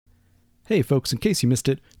Hey folks, in case you missed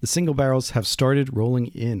it, the single barrels have started rolling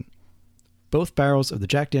in. Both barrels of the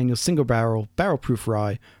Jack Daniel's single barrel barrel-proof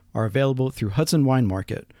rye are available through Hudson Wine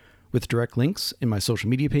Market, with direct links in my social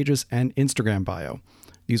media pages and Instagram bio.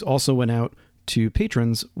 These also went out to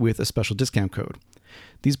patrons with a special discount code.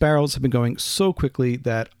 These barrels have been going so quickly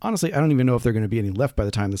that honestly, I don't even know if there are going to be any left by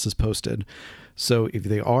the time this is posted. So if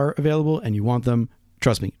they are available and you want them,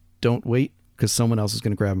 trust me, don't wait because someone else is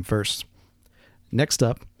going to grab them first. Next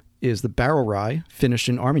up is the Barrel Rye finished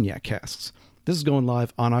in Armagnac casks. This is going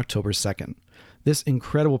live on October 2nd. This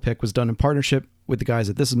incredible pick was done in partnership with the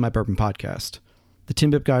guys at This Is My Bourbon podcast. The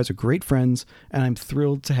Timbip guys are great friends, and I'm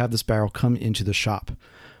thrilled to have this barrel come into the shop.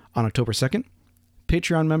 On October 2nd,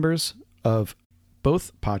 Patreon members of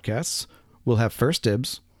both podcasts will have first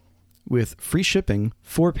dibs with free shipping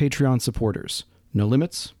for Patreon supporters. No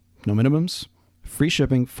limits, no minimums, free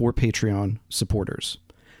shipping for Patreon supporters.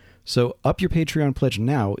 So up your Patreon pledge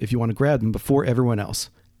now if you want to grab them before everyone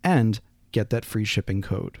else and get that free shipping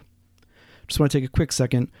code. Just want to take a quick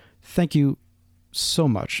second. Thank you so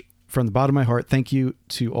much. From the bottom of my heart, thank you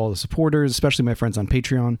to all the supporters, especially my friends on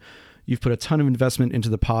Patreon. You've put a ton of investment into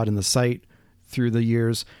the pod and the site through the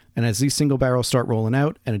years. And as these single barrels start rolling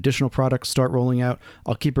out and additional products start rolling out,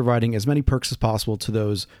 I'll keep providing as many perks as possible to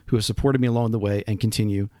those who have supported me along the way and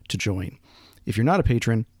continue to join. If you're not a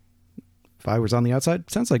patron, if I was on the outside,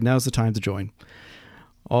 sounds like now's the time to join.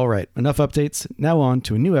 All right, enough updates. Now on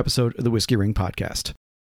to a new episode of the Whiskey Ring Podcast.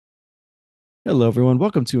 Hello, everyone.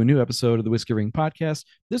 Welcome to a new episode of the Whiskey Ring Podcast.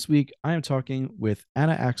 This week, I am talking with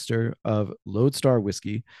Anna Axster of Lodestar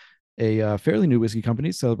Whiskey, a fairly new whiskey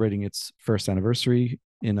company celebrating its first anniversary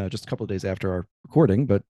in just a couple of days after our recording,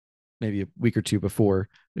 but maybe a week or two before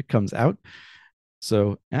it comes out.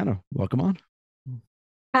 So, Anna, welcome on.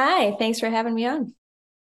 Hi, thanks for having me on.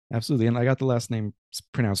 Absolutely. And I got the last name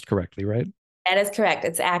pronounced correctly, right? That is correct.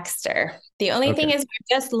 It's Axster. The only thing is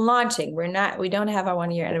we're just launching. We don't have our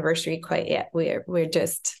 1 year anniversary quite yet. We're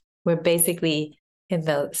basically in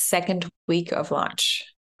the second week of launch.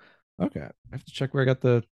 Okay. I have to check where I got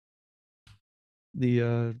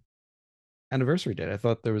the anniversary date. I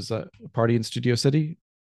thought there was a party in Studio City.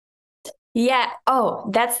 Yeah. Oh,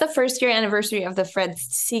 that's the first year anniversary of the Fred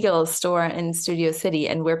Siegel store in Studio City,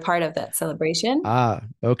 and we're part of that celebration.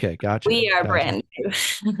 Okay. Gotcha. We are brand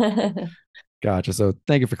new. Gotcha. So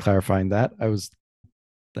thank you for clarifying that.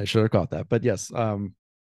 I should have caught that. But yes,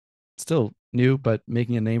 still new, but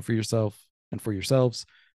making a name for yourself and for yourselves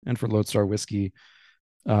and for Lodestar Whiskey,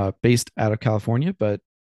 based out of California, but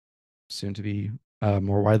soon to be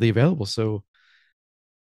more widely available. So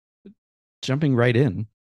jumping right in,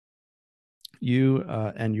 you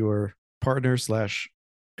and your partner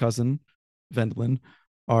 / cousin, Vendlin,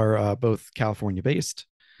 are both California based.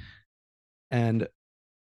 And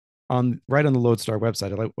right on the Lodestar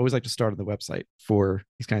website, I always like to start on the website for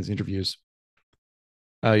these kinds of interviews.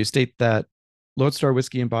 You state that Lodestar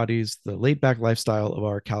Whiskey embodies the laid-back lifestyle of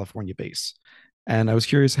our California base. And I was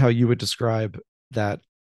curious how you would describe that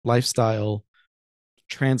lifestyle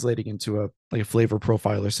translating into a flavor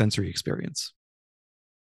profile or sensory experience.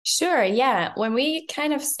 Sure. Yeah. When we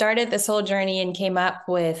kind of started this whole journey and came up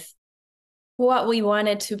with what we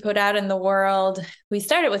wanted to put out in the world, we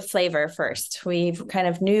started with flavor first. We kind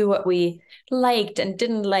of knew what we liked and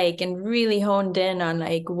didn't like and really honed in on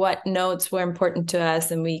like what notes were important to us.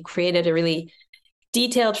 And we created a really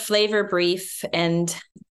detailed flavor brief. And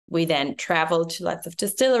we then traveled to lots of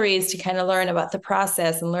distilleries to kind of learn about the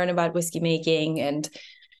process and learn about whiskey making and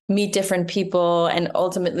meet different people, and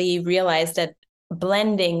ultimately realized that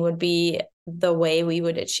blending would be the way we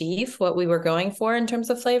would achieve what we were going for in terms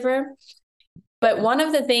of flavor. But one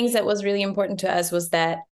of the things that was really important to us was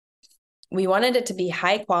that we wanted it to be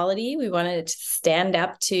high quality. We wanted it to stand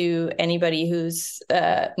up to anybody who's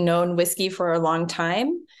known whiskey for a long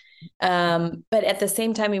time. But at the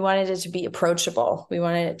same time, we wanted it to be approachable. We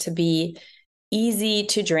wanted it to be easy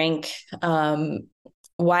to drink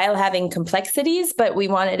while having complexities, but we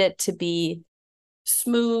wanted it to be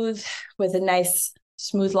smooth with a nice,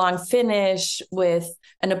 smooth, long finish with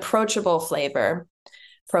an approachable flavor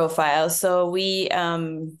profile. So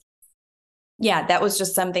that was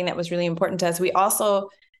just something that was really important to us. We also,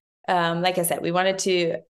 like I said, we wanted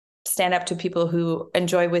to stand up to people who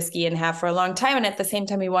enjoy whiskey and have for a long time. And at the same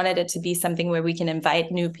time, we wanted it to be something where we can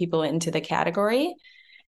invite new people into the category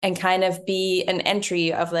and kind of be an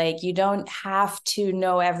entry of like, you don't have to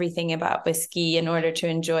know everything about whiskey in order to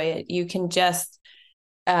enjoy it. You can just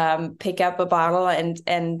pick up a bottle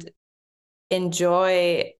and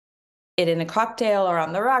enjoy it in a cocktail or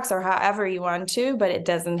on the rocks or however you want to, but it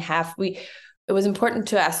doesn't have, it was important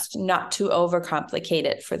to us not to overcomplicate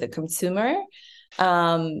it for the consumer.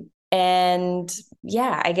 And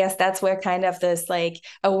yeah, I guess that's where kind of this like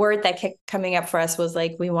a word that kept coming up for us was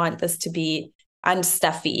like, we want this to be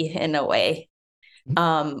unstuffy in a way. We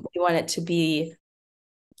want it to be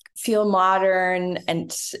feel modern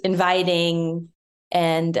and inviting,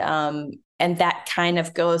 and that kind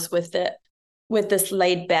of goes with this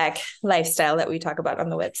laid back lifestyle that we talk about on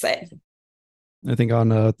the website. I think on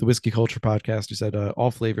the Whiskey Culture podcast, you said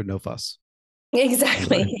all flavored, no fuss.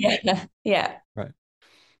 Exactly. Right. Yeah. Yeah. Right.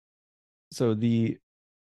 So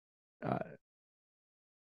uh,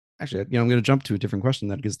 actually, I'm going to jump to a different question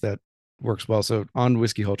that because that works well. So on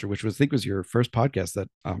Whiskey Culture, which was I think was your first podcast that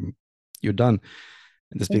you had done,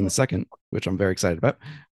 and this being the second, which I'm very excited about.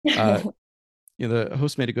 The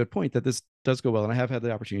host made a good point that this does go well, and I have had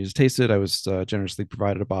the opportunity to taste it. I was generously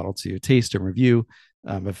provided a bottle to taste and review.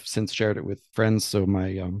 I've since shared it with friends, so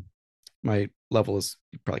my level is,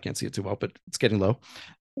 you probably can't see it too well, but it's getting low.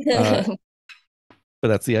 But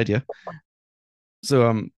that's the idea.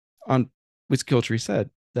 So on Whiskey Culture, he said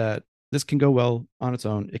that this can go well on its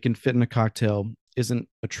own. It can fit in a cocktail. Isn't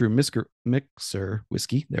a true mixer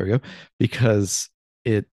whiskey. There we go, because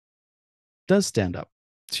it does stand up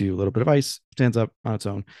to a little bit of ice, stands up on its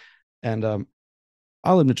own. And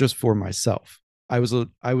I'll admit, just for myself, I was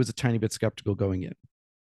a tiny bit skeptical going in,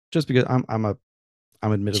 just because I'm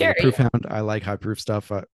admittedly Sure. a proof hound. I like high proof stuff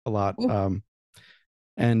a lot,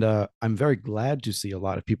 and I'm very glad to see a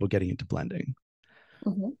lot of people getting into blending.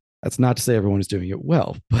 Mm-hmm. That's not to say everyone is doing it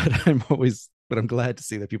well, but I'm glad to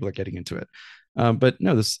see that people are getting into it. But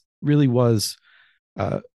no, this really was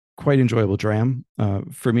quite enjoyable dram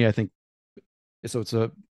for me. I think so. I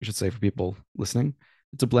should say for people listening,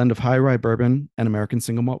 it's a blend of high rye bourbon and American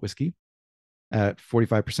single malt whiskey at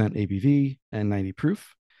 45% ABV and 90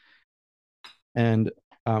 proof. And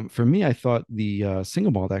for me, I thought the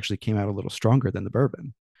single malt actually came out a little stronger than the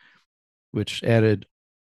bourbon, which added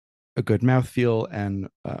a good mouthfeel, and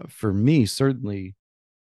for me, certainly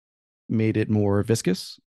made it more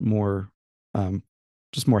viscous, more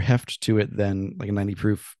just more heft to it than like a 90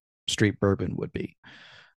 proof straight bourbon would be,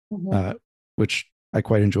 which I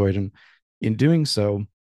quite enjoyed. And in doing so,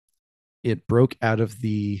 it broke out of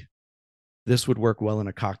the this would work well in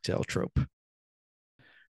a cocktail trope,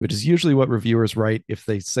 which is usually what reviewers write if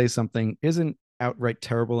they say something isn't outright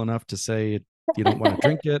terrible enough to say you don't want to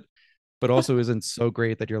drink it, but also isn't so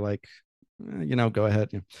great that you're like, go ahead.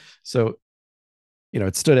 So,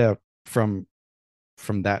 it stood out from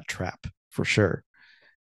that trap for sure.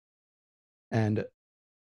 And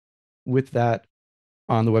with that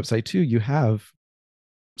on the website too, you have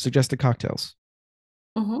suggested cocktails.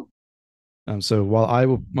 So while I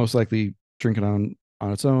will most likely drink it on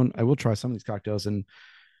its own, I will try some of these cocktails. And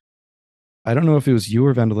I don't know if it was you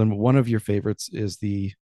or Vendolin, but one of your favorites is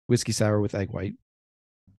the whiskey sour with egg white.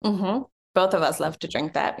 Both of us love to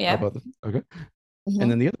drink that. Yeah. Both. Okay.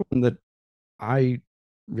 And then the other one that I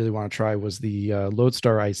really want to try was the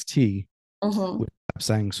Lodestar iced tea with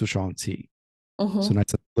Lapsang Souchong tea. So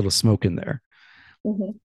nice little smoke in there.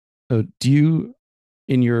 So do you,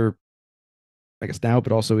 in your, I guess now,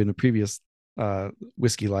 but also in the previous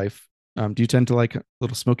whiskey life, do you tend to like a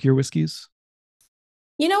little smokier whiskeys?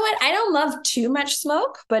 You know what? I don't love too much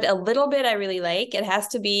smoke, but a little bit I really like. It has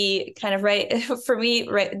to be kind of right for me,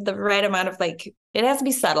 right? The right amount of like, it has to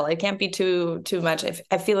be subtle. It can't be too much.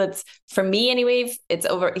 I feel it's, for me anyway,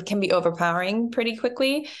 it can be overpowering pretty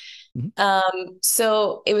quickly.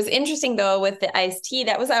 So it was interesting though with the iced tea.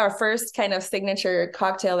 That was our first kind of signature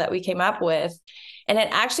cocktail that we came up with. And it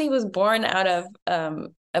actually was born out of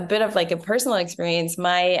a bit of like a personal experience.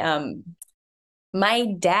 My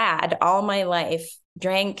dad all my life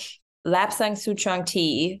drank Lapsang Souchong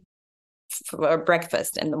tea for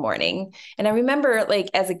breakfast in the morning. And I remember like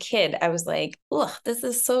as a kid, I was like, ugh, this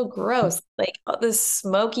is so gross. Like this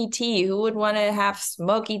smoky tea. Who would want to have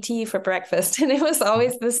smoky tea for breakfast? And it was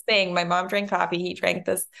always this thing. My mom drank coffee, he drank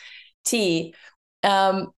this tea.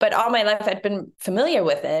 But all my life I'd been familiar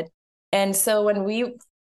with it. And so when we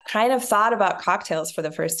kind of thought about cocktails for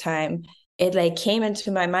the first time, it like came into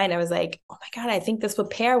my mind. I was like, oh my God, I think this would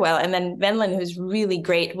pair well. And then Venlin, who's really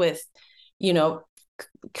great with,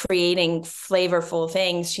 creating flavorful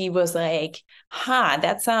things, she was like,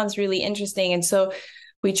 that sounds really interesting. And so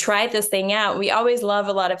we tried this thing out. We always love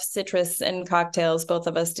a lot of citrus in cocktails, both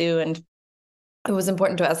of us do. And it was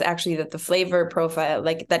important to us actually that the flavor profile,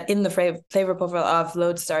 like that in the flavor profile of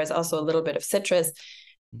Lodestar is also a little bit of citrus.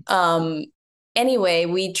 Anyway,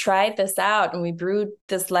 we tried this out and we brewed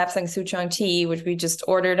this Lapsang Souchong tea, which we just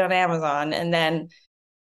ordered on Amazon. And then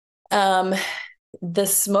the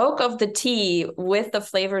smoke of the tea with the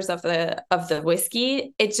flavors of the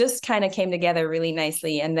whiskey, it just kind of came together really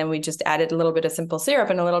nicely. And then we just added a little bit of simple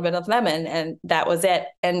syrup and a little bit of lemon, and that was it.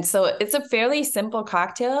 And so it's a fairly simple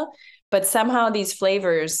cocktail, but somehow these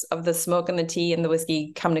flavors of the smoke and the tea and the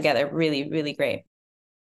whiskey come together really, really great.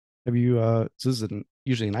 Have you, so this is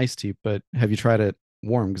usually an iced tea, but have you tried it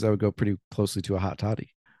warm? Because that would go pretty closely to a hot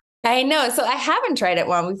toddy. I know. So I haven't tried it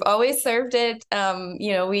one. We've always served it.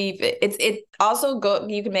 It also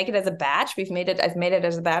you can make it as a batch. I've made it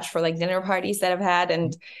as a batch for like dinner parties that I've had.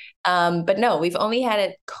 And but no, we've only had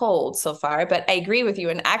it cold so far. But I agree with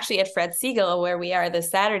you. And actually at Fred Siegel, where we are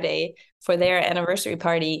this Saturday for their anniversary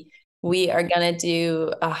party, we are gonna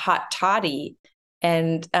do a hot toddy.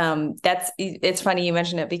 And it's funny you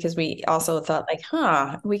mentioned it because we also thought like,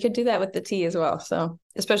 we could do that with the tea as well. So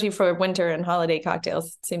especially for winter and holiday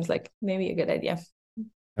cocktails, it seems like maybe a good idea.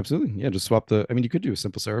 Absolutely. Yeah. Just swap I mean, you could do a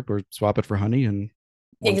simple syrup or swap it for honey, and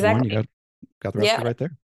one for one, you Exactly. got the recipe Yeah. right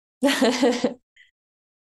there.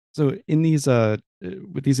 So in these,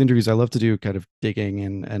 with these interviews, I love to do kind of digging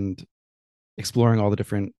and exploring all the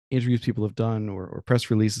different interviews people have done, or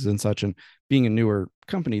press releases and such. And being a newer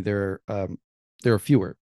company, there are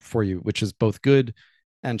fewer for you, which is both good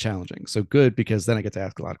and challenging. So good because then I get to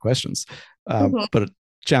ask a lot of questions, Mhm. but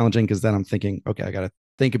challenging because then I'm thinking, okay, I got to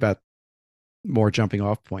think about more jumping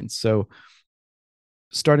off points. So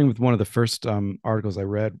starting with one of the first articles I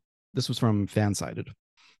read, this was from Fansided,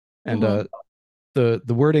 and Mhm.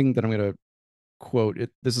 the wording that I'm going to quote it.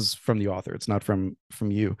 This is from the author. It's not from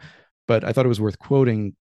you, but I thought it was worth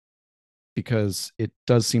quoting because it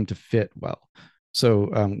does seem to fit well.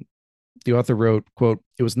 So the author wrote, quote,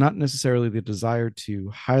 "It was not necessarily the desire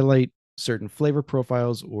to highlight certain flavor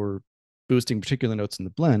profiles or boosting particular notes in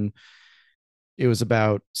the blend. It was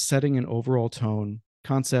about setting an overall tone,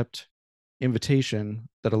 concept, invitation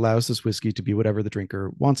that allows this whiskey to be whatever the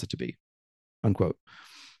drinker wants it to be," unquote.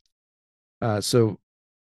 So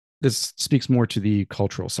this speaks more to the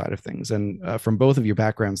cultural side of things. And from both of your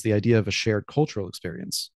backgrounds, the idea of a shared cultural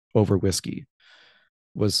experience over whiskey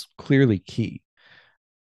was clearly key.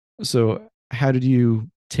 So, how did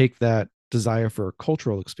you take that desire for a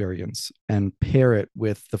cultural experience and pair it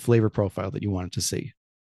with the flavor profile that you wanted to see?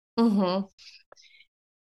 Mhm.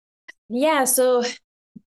 Yeah. So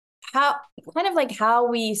how kind of like how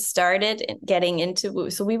we started getting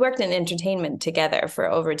into so we worked in entertainment together for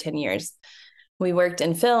over 10 years. We worked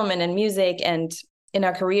in film and in music, and in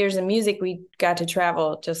our careers in music we got to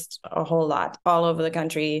travel just a whole lot all over the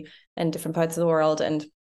country and different parts of the world. And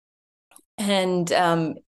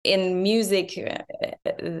in music,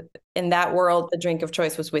 in that world the drink of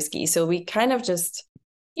choice was whiskey, so we kind of just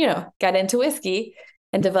got into whiskey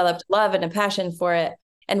and developed love and a passion for it.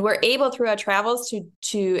 And we're able through our travels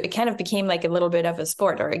to it kind of became like a little bit of a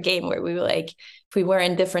sport or a game where we were like, if we were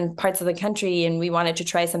in different parts of the country and we wanted to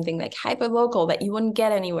try something like hyper local that you wouldn't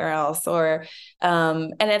get anywhere else, or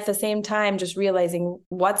and at the same time just realizing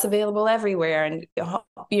what's available everywhere, and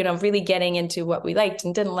really getting into what we liked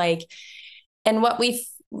and didn't like. And what we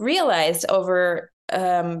realized over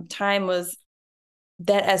time was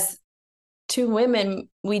that as two women,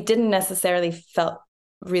 we didn't necessarily felt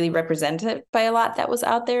really represented by a lot that was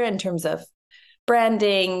out there in terms of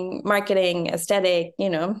branding, marketing, aesthetic,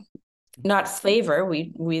 not flavor.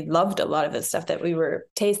 We loved a lot of the stuff that we were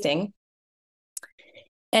tasting.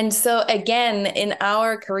 And so again, in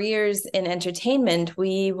our careers in entertainment,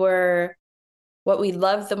 what we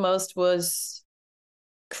loved the most was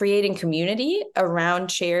creating community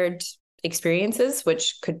around shared experiences,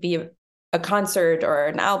 which could be a concert or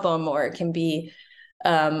an album, or it can be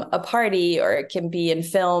a party, or it can be in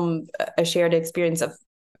film, a shared experience of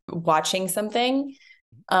watching something.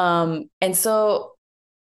 And so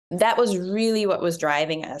that was really what was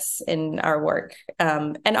driving us in our work,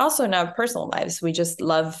 and also in our personal lives. We just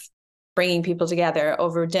love bringing people together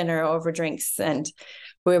over dinner, over drinks. And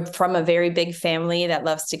we're from a very big family that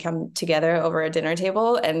loves to come together over a dinner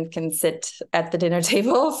table and can sit at the dinner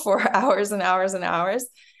table for hours and hours and hours.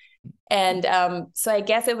 And so I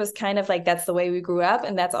guess it was kind of like that's the way we grew up,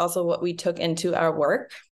 and that's also what we took into our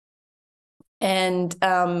work. And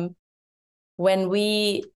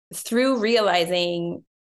when through realizing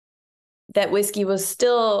that whiskey was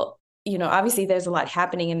still, obviously there's a lot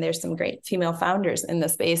happening and there's some great female founders in the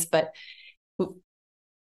space, but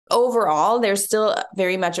overall, there's still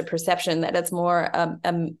very much a perception that it's more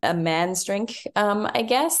a man's drink, I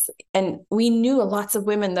guess. And we knew lots of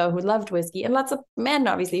women, though, who loved whiskey, and lots of men,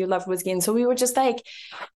 obviously, who loved whiskey. And so we were just like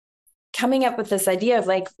coming up with this idea of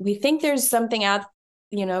like, we think there's something out,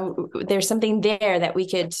 there's something there that we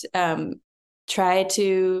could try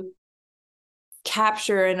to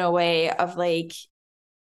capture in a way of like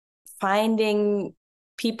finding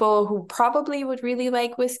people who probably would really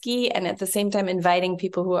like whiskey, and at the same time inviting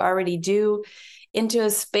people who already do into a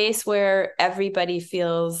space where everybody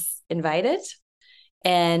feels invited.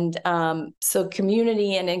 And so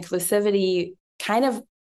community and inclusivity kind of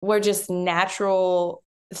were just natural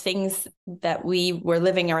things that we were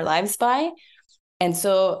living our lives by. And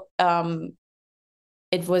so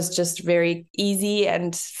it was just very easy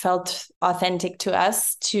and felt authentic to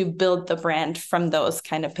us to build the brand from those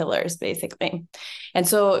kind of pillars, basically. And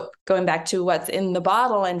so going back to what's in the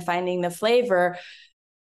bottle and finding the flavor,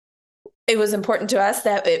 it was important to us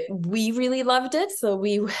that we really loved it. So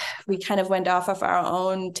we kind of went off of our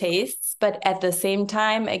own tastes, but at the same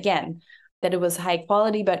time, again, that it was high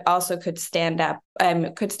quality, but also could stand up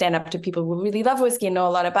to people who really love whiskey and know a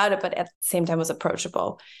lot about it, but at the same time was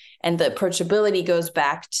approachable. And the approachability goes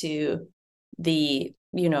back to the,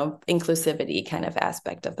 inclusivity kind of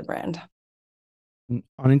aspect of the brand. On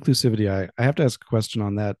inclusivity, I have to ask a question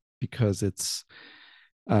on that because it's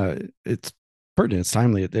pertinent, it's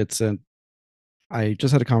timely. I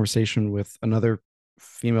just had a conversation with another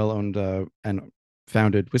female-owned and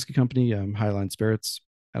founded whiskey company, Highline Spirits,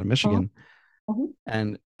 out of Michigan,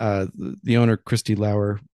 and the owner, Christy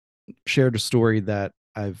Lauer, shared a story that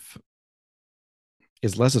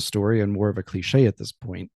is less a story and more of a cliche at this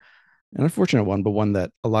point, an unfortunate one, but one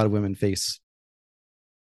that a lot of women face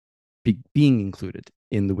being included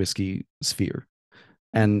in the whiskey sphere.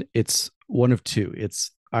 And it's one of two.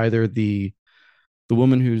 It's either the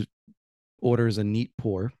woman who orders a neat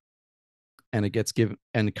pour and it gets given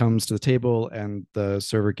and it comes to the table and the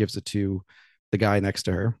server gives it to the guy next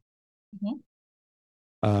to her.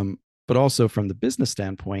 But also from the business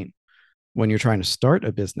standpoint, when you're trying to start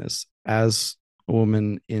a business as a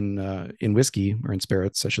woman in whiskey or in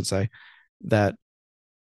spirits, I should say, that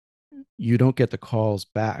you don't get the calls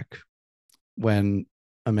back when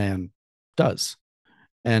a man does.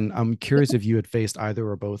 And I'm curious if you had faced either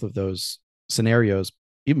or both of those scenarios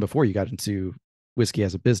even before you got into whiskey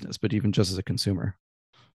as a business, but even just as a consumer.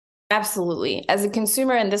 Absolutely. As a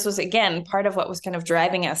consumer, and this was, again, part of what was kind of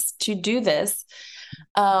driving us to do this.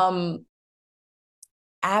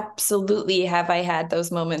 Absolutely have I had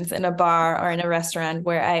those moments in a bar or in a restaurant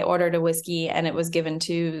where I ordered a whiskey and it was given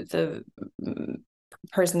to the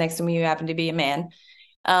person next to me who happened to be a man.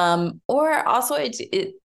 Or also,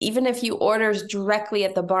 even if you order directly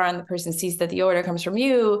at the bar and the person sees that the order comes from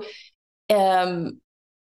you,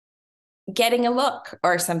 getting a look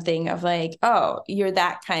or something of like, oh, you're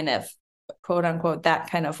that kind of quote unquote, that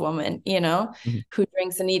kind of woman, who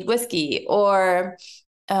drinks and eat whiskey. Or,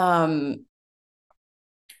 and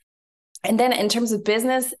then in terms of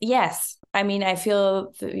business, yes. I mean, I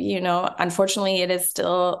feel, unfortunately it is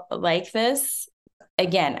still like this.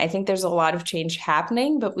 Again, I think there's a lot of change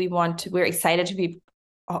happening, but we're excited to be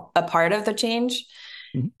a part of the change.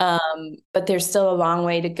 But there's still a long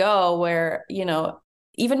way to go where,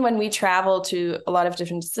 even when we travel to a lot of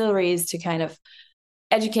different distilleries to kind of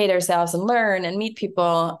educate ourselves and learn and meet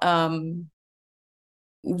people,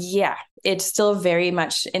 it's still very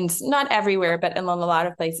much not everywhere, but in a lot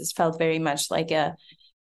of places felt very much like a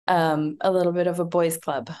little bit of a boys'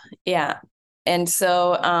 club. Yeah. And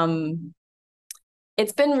so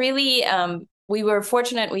it's been really, we were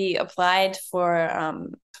fortunate. We applied for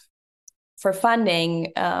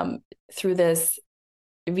funding through this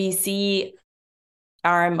VC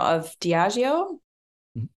arm of Diageo.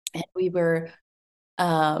 And we were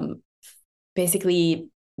basically,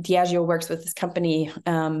 Diageo works with this company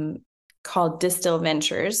called Distill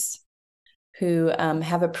Ventures, who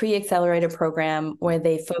have a pre-accelerator program where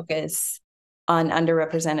they focus on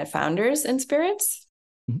underrepresented founders in spirits.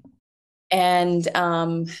 And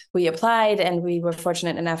we applied and we were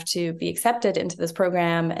fortunate enough to be accepted into this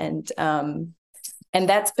program. And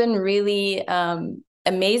that's been really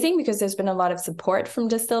amazing because there's been a lot of support from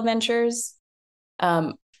Distill Ventures.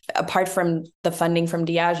 Apart from the funding from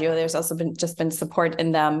Diageo, there's also been support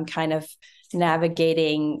in them kind of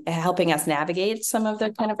helping us navigate some of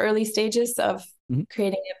the kind of early stages of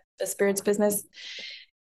creating a spirits business.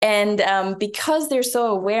 And because they're so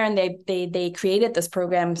aware and they created this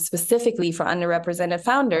program specifically for underrepresented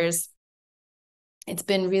founders, it's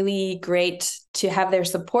been really great to have their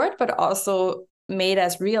support, but also made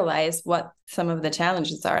us realize what some of the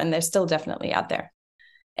challenges are. And they're still definitely out there.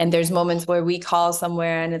 And there's moments where we call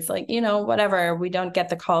somewhere and it's like, whatever, we don't get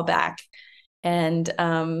the call back. And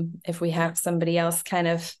if we have somebody else kind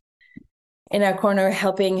of in our corner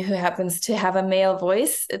helping who happens to have a male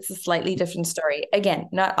voice, it's a slightly different story. Again,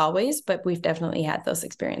 not always, but we've definitely had those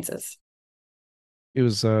experiences. It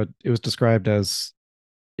was described as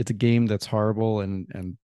it's a game that's horrible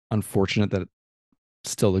and unfortunate that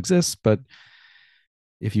still exists, but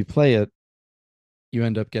if you play it, you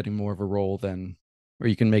end up getting more of a role than, or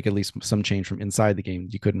you can make at least some change from inside the game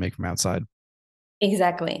you couldn't make from outside.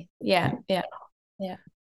 Exactly. Yeah. Yeah. Yeah.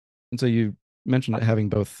 And so you mentioned having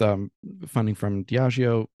both funding from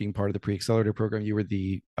Diageo, being part of the pre-accelerator program. You were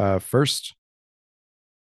the first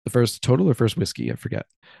total or first whiskey, I forget.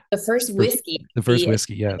 The first First, whiskey, the first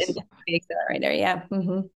whiskey, yes. the accelerator. Yeah.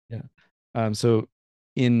 Mm-hmm. Yeah. So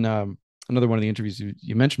in another one of the interviews,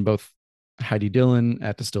 you mentioned both Heidi Dillon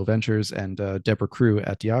at Distill Ventures and Deborah Crew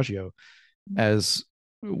at Diageo as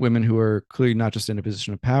women who are clearly not just in a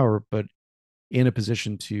position of power, but in a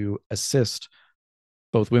position to assist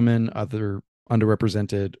both women, other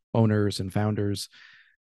underrepresented owners and founders,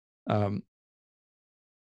 um,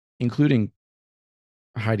 including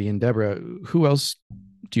Heidi and Deborah. Who else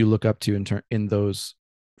do you look up to in those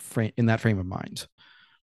in that frame of mind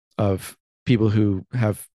of people who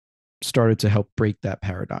have started to help break that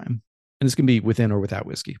paradigm? And this can be within or without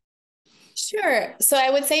whiskey. Sure. So I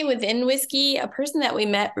would say within whiskey, a person that we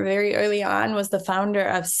met very early on was the founder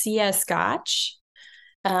of Sia Scotch.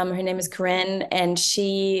 Her name is Corinne, and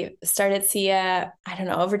she started Sia, I don't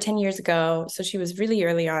know, over 10 years ago. So she was really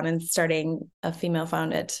early on in starting a female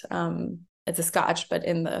founded, it's a Scotch, but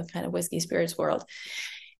in the kind of whiskey spirits world.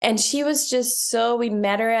 And she was just we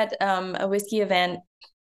met her at a whiskey event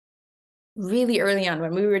really early on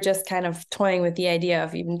when we were just kind of toying with the idea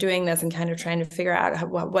of even doing this and kind of trying to figure out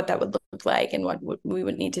what that would look like and what we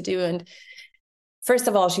would need to do. And first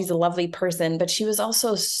of all, she's a lovely person, but she was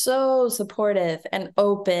also so supportive and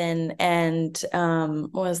open and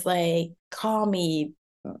was like, call me,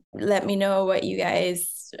 let me know what you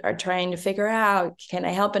guys are trying to figure out. Can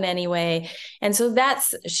I help in any way? And so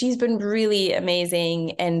she's been really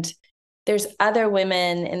amazing. And there's other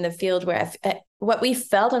women in the field where what we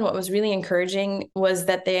felt and what was really encouraging was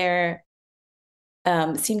that there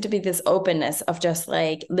seemed to be this openness of just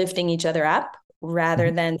like lifting each other up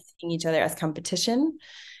rather than seeing each other as competition.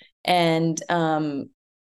 And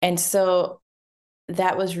so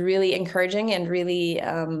that was really encouraging and really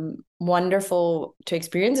wonderful to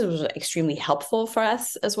experience. It was extremely helpful for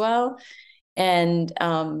us as well. And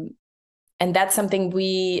that's something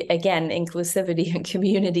again, inclusivity and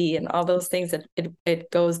community and all those things, that it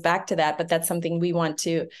goes back to that, but that's something we want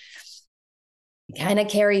to kind of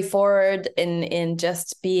carry forward in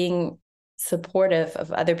just being supportive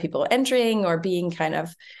of other people entering or being kind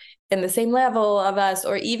of in the same level of us,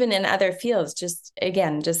 or even in other fields, just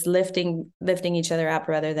lifting each other up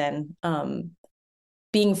rather than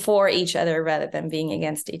being for each other rather than being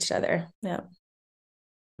against each other. Yeah.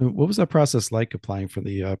 What was that process like applying for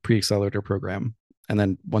the pre-accelerator program? And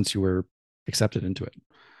then once you were accepted into it?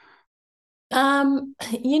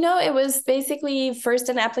 It was basically first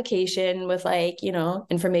an application with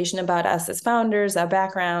information about us as founders, our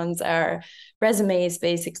backgrounds, our resumes,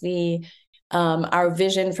 basically, our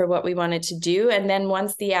vision for what we wanted to do. And then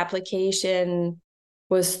once the application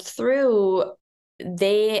was through,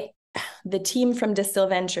 the team from Distill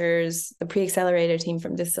Ventures, the pre-accelerator team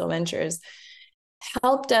from Distill Ventures,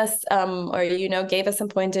 helped us gave us some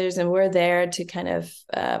pointers, and we're there to kind of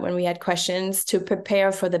when we had questions to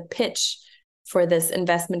prepare for the pitch for this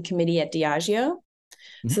investment committee at Diageo.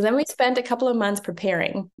 So then we spent a couple of months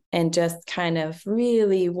preparing and just kind of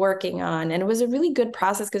really working on, and it was a really good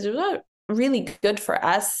process because it was really good for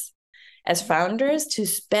us as founders to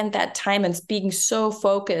spend that time and being so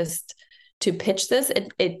focused to pitch this.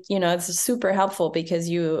 It's super helpful because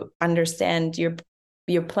you understand your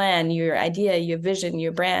plan, your idea, your vision,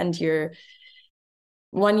 your brand, your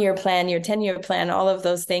 1-year plan, your 10-year plan, all of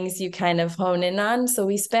those things you kind of hone in on. So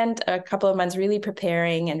we spent a couple of months really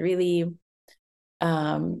preparing and really,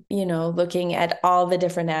 looking at all the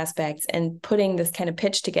different aspects and putting this kind of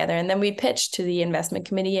pitch together. And then we pitched to the investment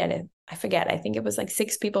committee, and I forget, I think it was like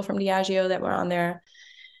 6 people from Diageo that were on there.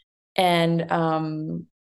 And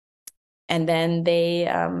then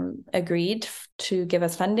they agreed to give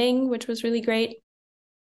us funding, which was really great.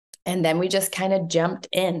 And then we just kind of jumped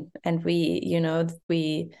in, and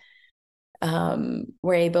we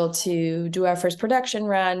were able to do our first production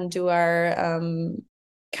run,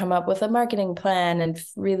 come up with a marketing plan and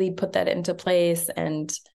really put that into place.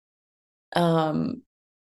 And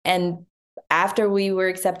after we were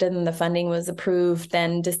accepted and the funding was approved,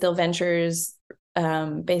 then Distill Ventures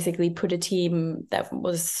basically put a team that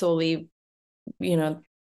was solely,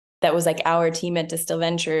 that was like our team at Distill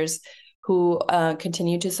Ventures, who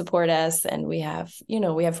continue to support us. And we have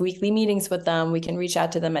weekly meetings with them. We can reach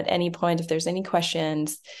out to them at any point if there's any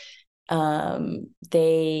questions.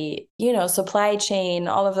 They, supply chain,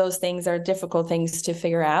 all of those things are difficult things to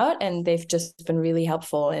figure out. And they've just been really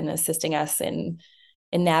helpful in assisting us in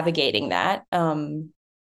in navigating that.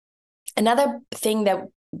 Another thing that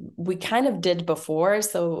we kind of did before,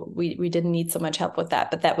 so we didn't need so much help with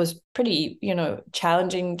that, but that was pretty,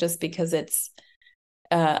 challenging just because it's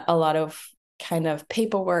a lot of kind of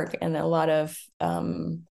paperwork and a lot of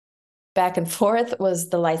back and forth, was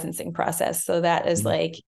the licensing process. So that is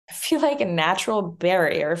like, I feel like a natural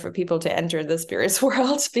barrier for people to enter the spirits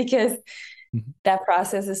world, because that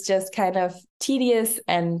process is just kind of tedious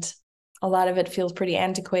and a lot of it feels pretty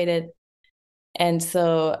antiquated. And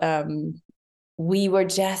so we were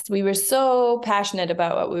so passionate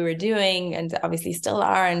about what we were doing, and obviously still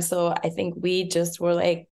are. And so I think we just were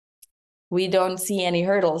like, we don't see any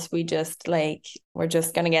hurdles. We're just going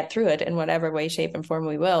to get through it in whatever way, shape, and form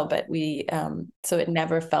we will. But so it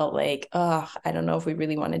never felt like, oh, I don't know if we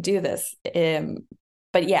really want to do this.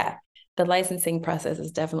 But yeah, the licensing process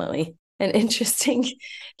is definitely an interesting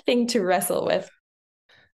thing to wrestle with.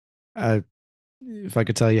 If I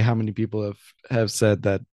could tell you how many people have said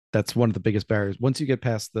that that's one of the biggest barriers. Once you get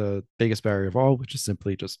past the biggest barrier of all, which is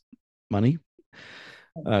simply just money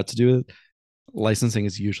to do it, licensing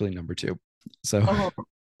is usually number two. So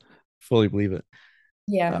fully believe it.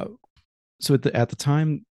 Yeah. So at the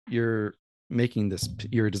time you're designing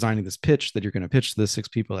this pitch that you're going to pitch to the 6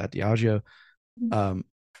 people at Diageo.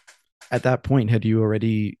 At that point, had you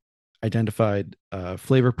already identified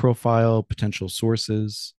flavor profile, potential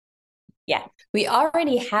sources? Yeah, we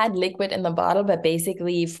already had liquid in the bottle, but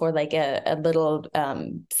basically for like a little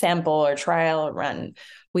sample or trial run,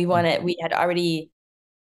 we had already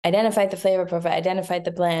identified the flavor profile, identified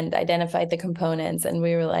the blend, identified the components, and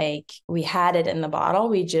we were like, we had it in the bottle.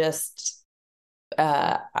 We just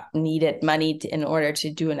needed money in order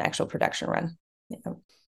to do an actual production run. Yeah.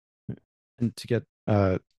 And to get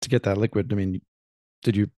that liquid, I mean,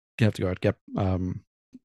 did you have to go out and get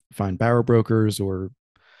find barrel brokers, or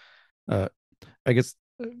I guess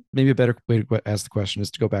maybe a better way to ask the question is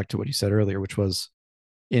to go back to what you said earlier, which was,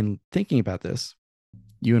 in thinking about this,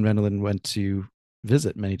 you and Wendelin went to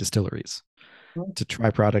visit many distilleries to try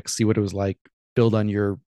products, see what it was like, build on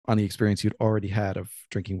the experience you'd already had of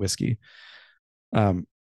drinking whiskey.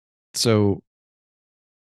 So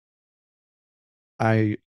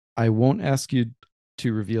I won't ask you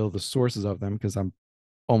to reveal the sources of them, because I'm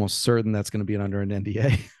almost certain that's going to be under an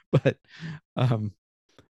NDA. But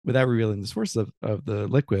without revealing the source of the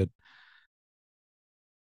liquid,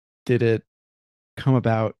 did it come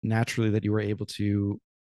about naturally that you were able to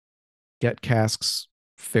get casks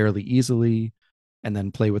fairly easily and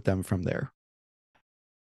then play with them from there?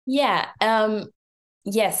 Yeah.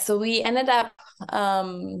 Yes. So we ended up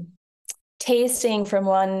tasting from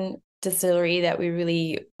one distillery that we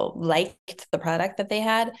really liked the product that they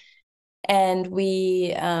had. And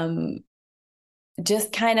we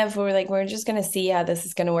just kind of were like, we're just going to see how this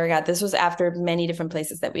is going to work out. This was after many different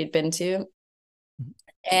places that we had been to.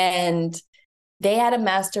 And they had a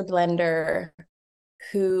master blender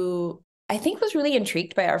who I think was really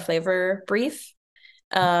intrigued by our flavor brief.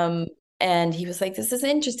 And he was like, this is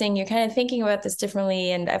interesting. You're kind of thinking about this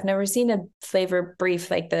differently. And I've never seen a flavor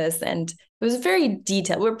brief like this. And it was very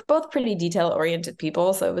detailed. We're both pretty detail oriented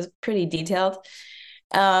people, so it was pretty detailed.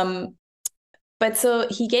 But so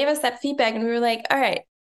he gave us that feedback and we were like, all right,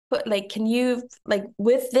 can you,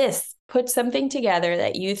 with this, put something together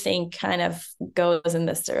that you think kind of goes in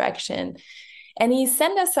this direction? And he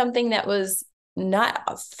sent us something that was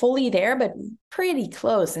not fully there, but pretty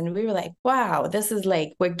close. And we were like, wow, this is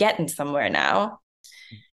like, we're getting somewhere now.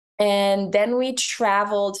 And then we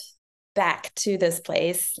traveled back to this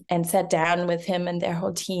place and sat down with him and their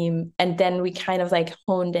whole team. And then we kind of like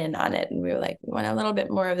honed in on it. And we were like, we want a little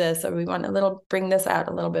bit more of this, or we want bring this out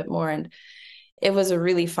a little bit more. And it was a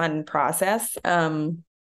really fun process. And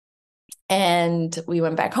we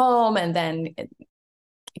went back home and then it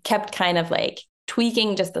kept kind of like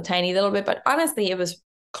tweaking just a tiny little bit, but honestly, it was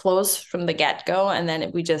close from the get-go. And then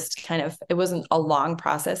it wasn't a long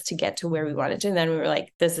process to get to where we wanted to. And then we were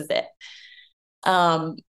like, this is it.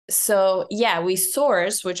 So yeah, we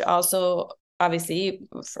source, which also obviously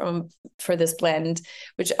for this blend,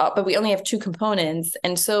 but we only have 2 components.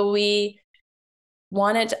 And so we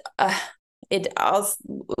wanted,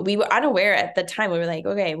 we were unaware at the time. We were like,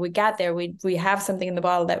 okay, we got there. We have something in the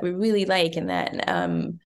bottle that we really like. And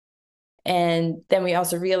then we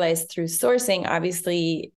also realized through sourcing,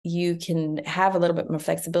 obviously, you can have a little bit more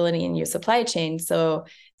flexibility in your supply chain. So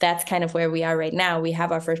that's kind of where we are right now. We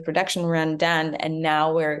have our first production run done, and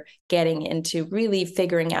now we're getting into really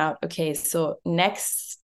figuring out, okay, so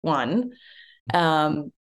next one,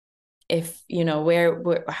 if,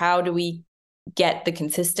 how do we get the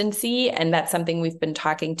consistency. And that's something we've been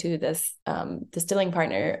talking to this distilling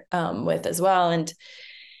partner with as well. And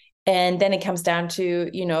then it comes down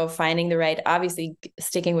to, finding the right, obviously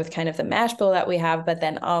sticking with kind of the mash bill that we have, but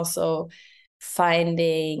then also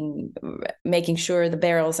making sure the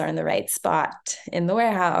barrels are in the right spot in the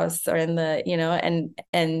warehouse or in the,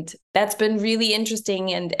 and that's been really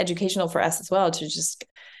interesting and educational for us as well, to just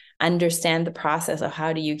understand the process of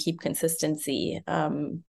how do you keep consistency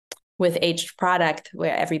with aged product,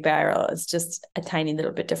 where every barrel is just a tiny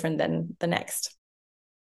little bit different than the next.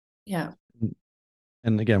 Yeah.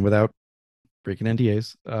 And again, without breaking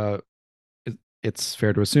NDAs, it's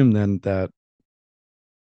fair to assume then that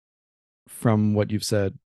from what you've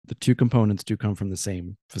said, the two components do come from the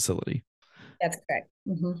same facility. That's correct.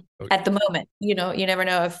 Mm-hmm. Okay. At the moment, you never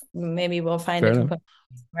know if maybe we'll find Fair a enough. component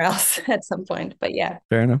somewhere else at some point, but yeah.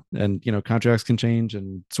 Fair enough. And contracts can change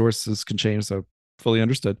and sources can change, so fully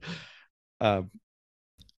understood. But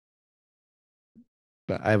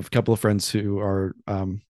I have a couple of friends who are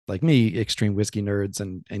like me, extreme whiskey nerds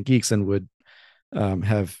and geeks, and would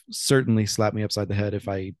have certainly slapped me upside the head if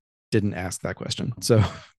I didn't ask that question. So,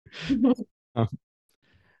 um,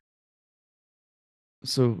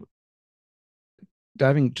 so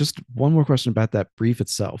diving just one more question about that brief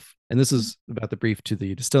itself, and this is about the brief to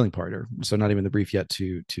the distilling partner. So not even the brief yet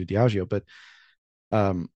to Diageo, but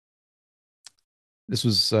this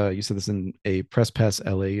was you said this in a Press Pass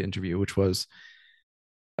LA interview, which was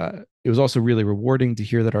it was also really rewarding to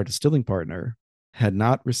hear that our distilling partner had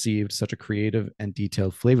not received such a creative and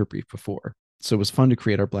detailed flavor brief before. So it was fun to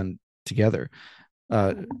create our blend together.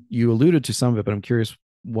 You alluded to some of it, but I'm curious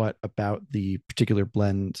what about the particular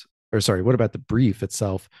blend, or sorry, what about the brief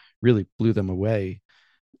itself really blew them away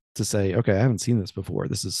to say, okay, I haven't seen this before.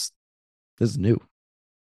 This is new.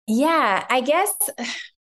 Yeah, I guess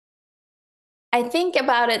I think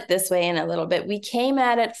about it this way in a little bit. We came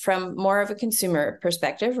at it from more of a consumer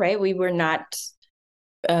perspective, right? We were not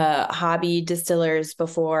hobby distillers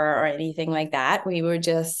before or anything like that. We were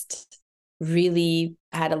just really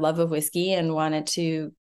had a love of whiskey and wanted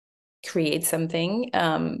to create something.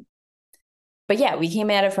 But yeah, we came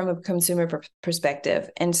at it from a consumer perspective.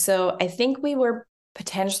 And so I think we were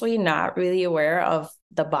potentially not really aware of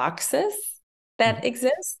the boxes that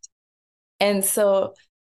exist. And so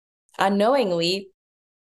unknowingly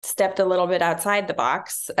stepped a little bit outside the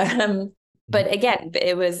box. But again,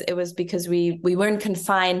 it was because we weren't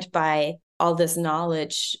confined by all this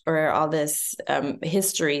knowledge or all this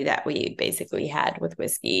history that we basically had with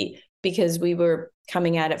whiskey, because we were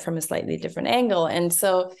coming at it from a slightly different angle. And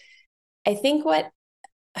so I think what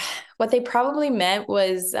they probably meant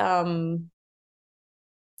was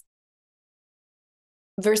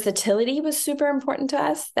versatility was super important to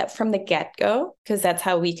us, that from the get-go, because that's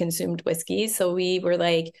how we consumed whiskey. So we were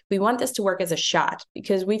like, we want this to work as a shot,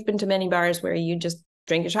 because we've been to many bars where you just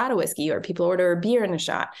drink a shot of whiskey or people order a beer in a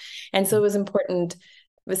shot. And so it was important.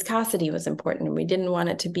 Viscosity was important, and we didn't want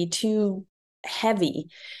it to be too heavy.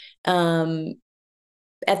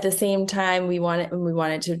 At the same time, we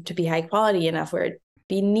wanted to be high quality enough where it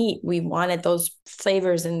be neat. We wanted those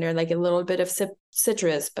flavors in there, like a little bit of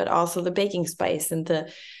citrus, but also the baking spice, and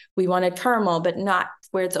we wanted caramel, but not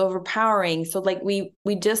where it's overpowering. So like we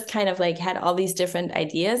just kind of like had all these different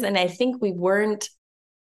ideas. And I think we weren't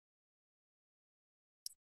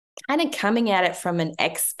kind of coming at it from an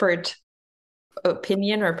expert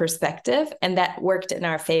opinion or perspective, and that worked in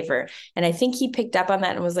our favor. And I think he picked up on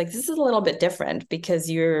that and was like, this is a little bit different, because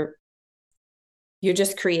you're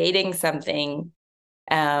just creating something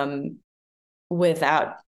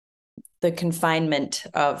without the confinement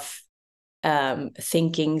of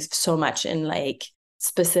thinking so much in like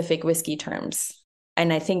specific whiskey terms.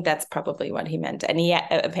 And I think that's probably what he meant. And he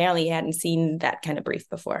apparently hadn't seen that kind of brief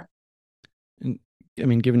before. And I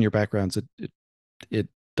mean, given your backgrounds, it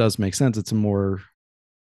does make sense. It's a more,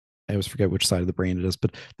 I always forget which side of the brain it is,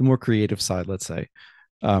 but the more creative side, let's say,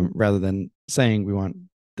 rather than saying we want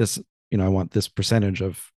this, I want this percentage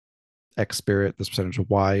of X spirit, this percentage of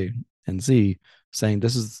Y and Z, saying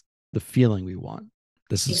this is the feeling we want.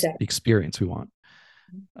 This is the experience we want,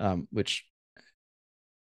 which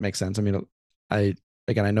makes sense. I mean, I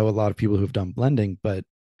know a lot of people who've done blending, but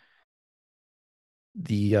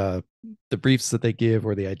the briefs that they give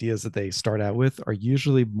or the ideas that they start out with are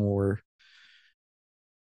usually more,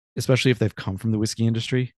 especially if they've come from the whiskey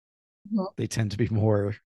industry, they tend to be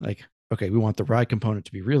more like, okay, we want the rye component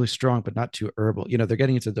to be really strong, but not too herbal. They're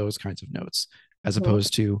getting into those kinds of notes, as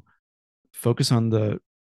opposed to focus on the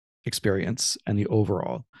experience and the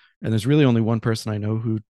overall. And there's really only one person I know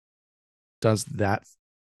who does that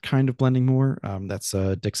kind of blending more. That's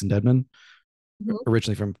Dixon Dedman. Mhm.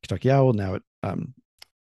 originally from Kentucky Owl, now at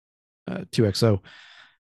 2XO.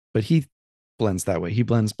 But he blends that way. He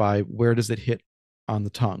blends by where does it hit on the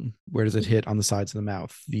tongue? Where does it hit on the sides of the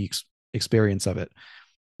mouth? The experience of it,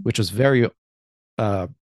 which was very, what's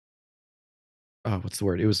the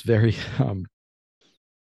word? It was very,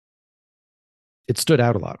 it stood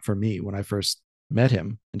out a lot for me when I first met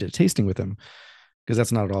him and did a tasting with him, because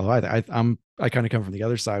that's not at all either. I kind of come from the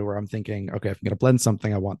other side where I'm thinking, okay, if I'm going to blend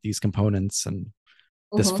something, I want these components and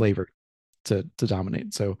this Mhm. flavor to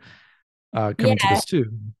dominate. So coming to Yeah. this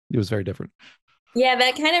too, it was very different. Yeah,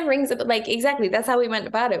 that kind of rings up like exactly. That's how we went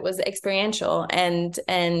about it was experiential and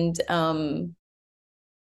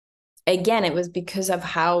again, it was because of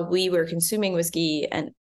how we were consuming whiskey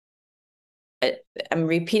and uh, I'm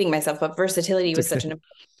repeating myself, but versatility It's was okay. such an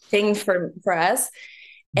important thing for us.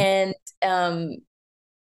 And um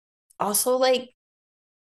also like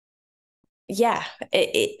yeah,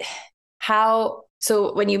 how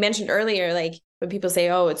so when you mentioned earlier like when people say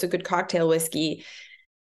oh it's a good cocktail whiskey,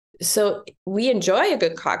 so we enjoy a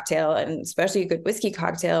good cocktail and especially a good whiskey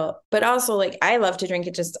cocktail, but also like I love to drink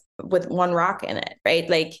it just with one rock in it, right?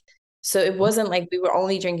 Like, so it wasn't like we were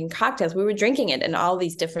only drinking cocktails. We were drinking it in all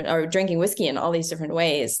these different, or drinking whiskey in all these different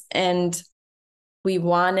ways. And we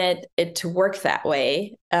wanted it to work that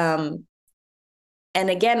way. And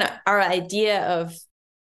again, our idea of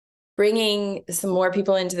bringing some more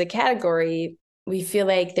people into the category, we feel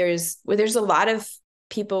like there's a lot of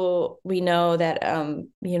people we know that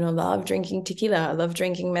love drinking tequila, love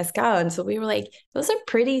drinking mezcal, and so we were like those are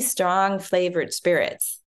pretty strong flavored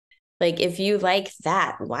spirits. Like if you like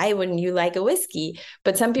that, why wouldn't you like a whiskey?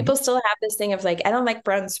 But some people still have this thing of like I don't like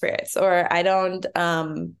brown spirits, or I don't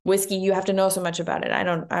whiskey you have to know so much about it. I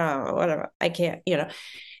don't know whatever. I can't,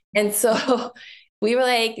 and so we were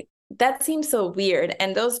like, that seems so weird.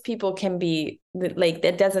 And those people can be like,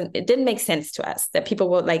 it didn't make sense to us that people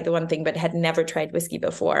would like the one thing, but had never tried whiskey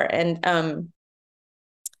before. And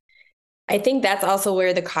I think that's also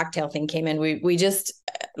where the cocktail thing came in. We just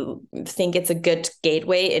think it's a good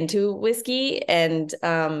gateway into whiskey. And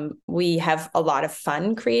we have a lot of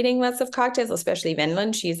fun creating lots of cocktails, especially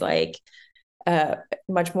Venlin. She's like, uh,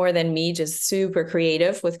 much more than me, just super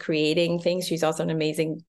creative with creating things. She's also an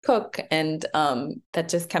amazing cook, and that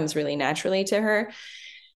just comes really naturally to her.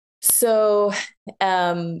 So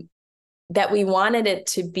um, that we wanted it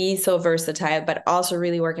to be so versatile, but also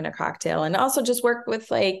really work in a cocktail, and also just work with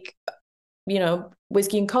like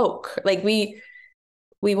whiskey and coke. Like we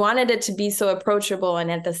wanted it to be so approachable,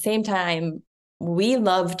 and at the same time, we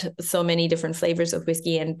loved so many different flavors of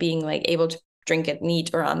whiskey and being like able to drink it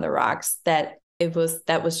neat or on the rocks that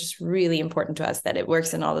was just really important to us that it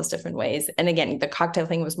works in all those different ways. And again, the cocktail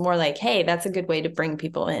thing was more like, hey, that's a good way to bring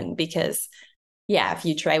people in because yeah, if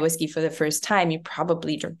you try whiskey for the first time, you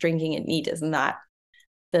probably drinking it neat is not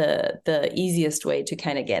the easiest way to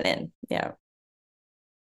kind of get in. Yeah.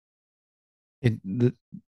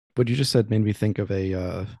 What you just said made me think of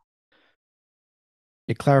it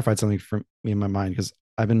clarified something for me in my mind, because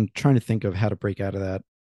I've been trying to think of how to break out of that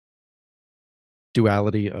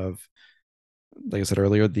duality of, like I said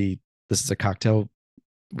earlier, this is a cocktail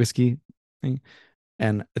whiskey thing.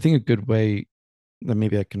 And I think a good way that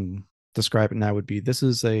maybe I can describe it now would be, this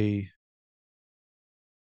is a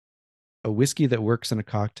whiskey that works in a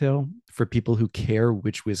cocktail for people who care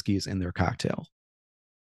which whiskey is in their cocktail.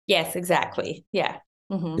 Yes, exactly. Yeah.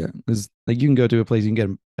 Yeah, Mm-hmm. because like you can go to a place, you can get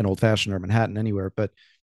an old fashioned or Manhattan anywhere, but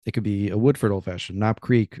it could be a Woodford old fashioned, Knob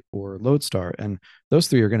Creek, or Lodestar, and those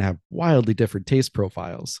three are going to have wildly different taste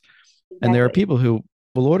profiles. And there are Exactly. people who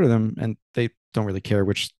will order them and they don't really care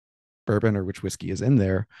which bourbon or which whiskey is in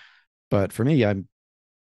there. But for me,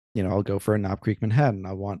 I'll go for a Knob Creek Manhattan.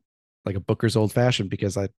 I want like a Booker's Old Fashioned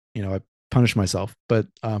because I punish myself. But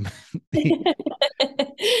you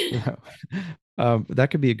know, that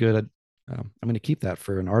could be a good. I'm going to keep that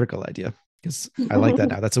for an article idea because I like that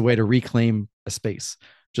now. That's a way to reclaim a space,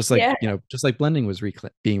 Yeah. just like blending was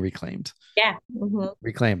being reclaimed. Yeah. Mm-hmm.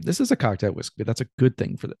 Reclaimed. This is a cocktail whiskey, but that's a good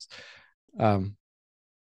thing for this. Um,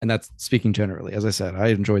 and that's speaking generally. As I said, I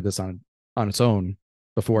enjoyed this on its own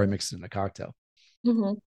before I mixed it in a cocktail.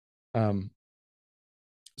 Mm-hmm. Um,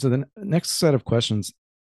 so the next set of questions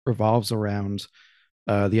revolves around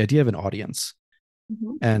the idea of an audience,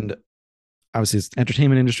 Mm-hmm. and obviously, as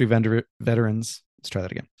entertainment industry veterans, let's try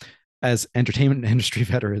that again. As entertainment industry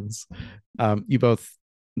veterans, you both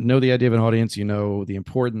know the idea of an audience. You know the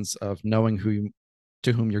importance of knowing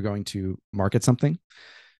to whom you're going to market something,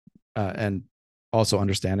 and also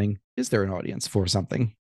understanding, is there an audience for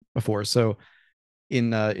something before. So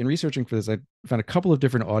in researching for this, I found a couple of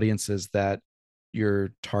different audiences that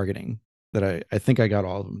you're targeting. That I think I got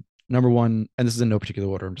all of them. number one, and this is in no particular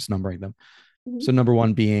order, I'm just numbering them. Mhm. So number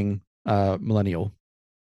one being millennial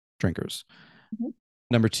drinkers. Mhm.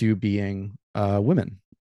 Number two being women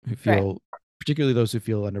who Correct. feel, particularly those who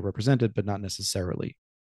feel underrepresented, but not necessarily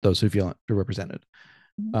those who feel underrepresented.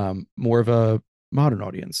 Mhm. More of a modern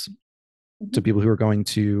audience. So Mhm. people who are going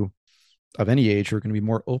to, of any age, who are going to be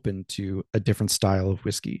more open to a different style of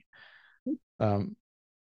whiskey. Um,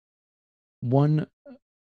 one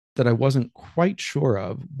that I wasn't quite sure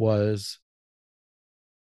of was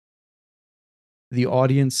the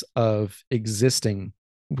audience of existing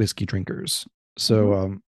whiskey drinkers. So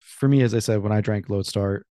Mhm. for me, as I said, when I drank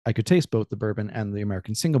Lodestar, I could taste both the bourbon and the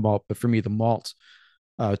American single malt, but for me, the malt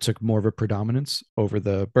took more of a predominance over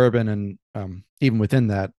the bourbon, and even within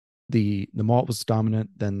that, the malt was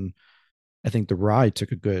dominant. Then I think the rye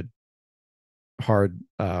took a good hard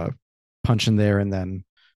punch in there, and then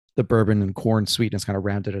the bourbon and corn sweetness kind of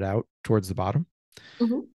rounded it out towards the bottom.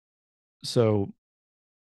 Mhm. So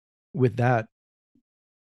with that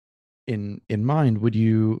in mind, would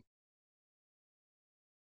you,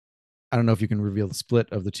 I don't know if you can reveal the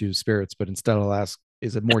split of the two spirits, but instead I'll ask,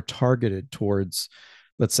 is it more targeted towards,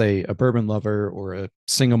 let's say, a bourbon lover or a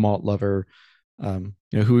single malt lover?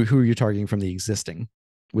 Who are you targeting from the existing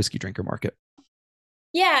whiskey drinker market?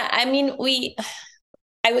 Yeah, I mean,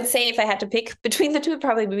 I would say if I had to pick between the two, it'd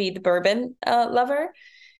probably be the bourbon lover.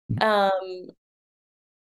 Um,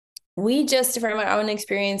 we just, from our own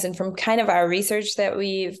experience and from kind of our research that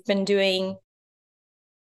we've been doing,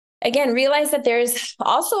 again, realize that there's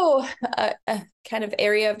also a kind of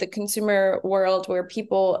area of the consumer world where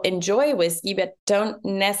people enjoy whiskey, but don't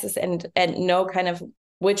necessarily and know kind of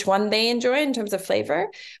which one they enjoy in terms of flavor,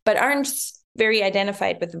 but aren't very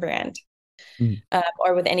identified with the brand Mm.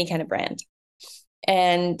 or with any kind of brand.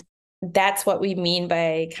 And that's what we mean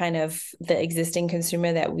by kind of the existing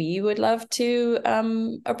consumer that we would love to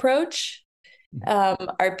approach.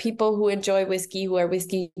 Are people who enjoy whiskey, who are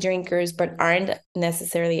whiskey drinkers, but aren't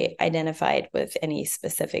necessarily identified with any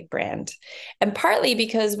specific brand. And partly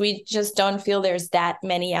because we just don't feel there's that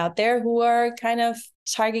many out there who are kind of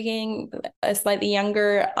targeting a slightly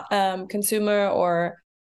younger consumer, or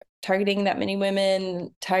targeting that many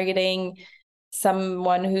women, targeting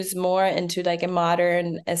someone who's more into like a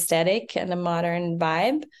modern aesthetic and a modern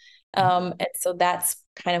vibe. And so that's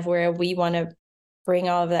kind of where we want to bring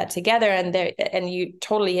all of that together. And there, and you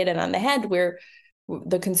totally hit it on the head. We're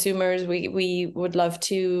the consumers we would love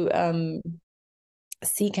to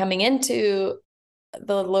see coming into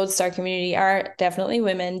the Lodestar community are definitely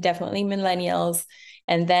women, definitely millennials.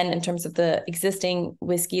 And then in terms of the existing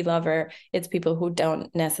whiskey lover, it's people who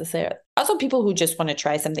don't necessarily, also people who just want to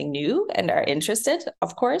try something new and are interested,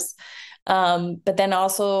 of course. But then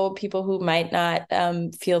also people who might not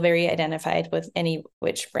feel very identified with any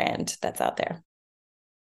which brand that's out there.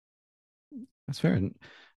 That's fair. And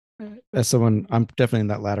as someone, I'm definitely in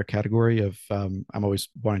that latter category of I'm always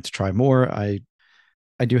wanting to try more. I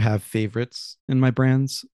do have favorites in my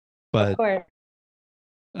brands, Of but course.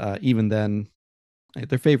 even then,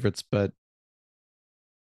 they're favorites. But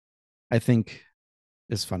I think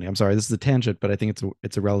it's funny. I'm sorry, this is a tangent, but I think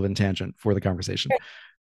it's a relevant tangent for the conversation.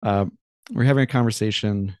 Um, we're having a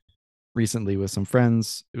conversation recently with some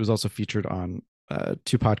friends. It was also featured on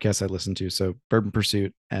two podcasts I listened to, so Bourbon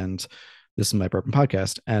Pursuit and This is My Bourbon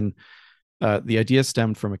Podcast. And the idea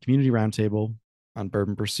stemmed from a community roundtable on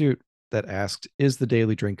Bourbon Pursuit that asked, "Is the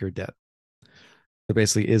daily drinker dead?" So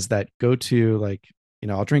basically, is that go to, like,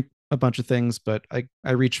 I'll drink a bunch of things, but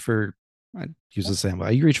I reach for, I use the same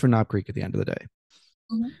way. You reach for Knob Creek at the end of the day.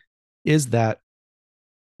 Mhm. Is that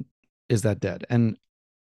is that dead? And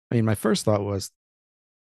I mean, my first thought was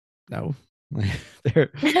no.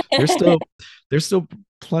 there there's still there's still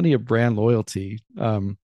plenty of brand loyalty.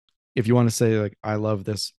 If you want to say, like, I love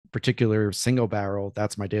this particular single barrel,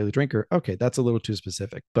 that's my daily drinker, okay, that's a little too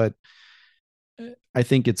specific. But I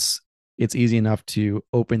think it's easy enough to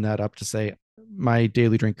open that up to say my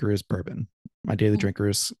daily drinker is bourbon, my daily drinker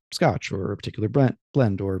is scotch or a particular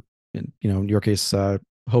blend, or in your case,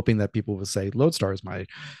 hoping that people will say Lodestar is my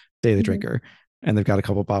daily Mhm. drinker, and they've got a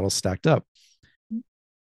couple bottles stacked up.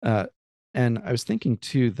 uh, and I was thinking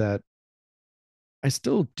too that I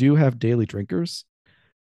still do have daily drinkers.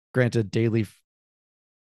 Granted, daily,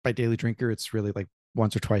 by daily drinker, it's really like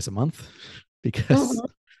once or twice a month because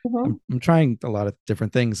Mhm. Mhm. I'm trying a lot of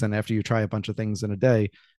different things. And after you try a bunch of things in a day,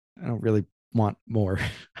 I don't really want more.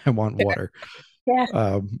 I want water. Yeah.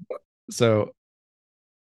 Um, so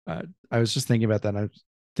I was just thinking about that. And I was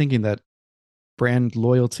thinking that brand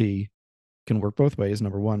loyalty can work both ways,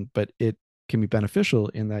 number one, but it can be beneficial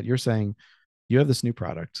in that you're saying you have this new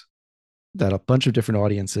product that a bunch of different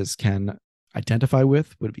audiences can identify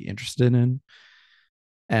with, would be interested in,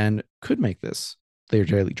 and could make this their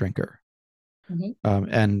daily drinker. Mhm.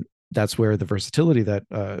 And that's where the versatility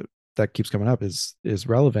that keeps coming up is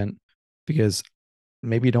relevant, because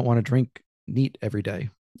maybe you don't want to drink neat every day,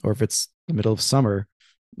 or if it's the middle of summer,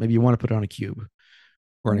 maybe you want to put it on a cube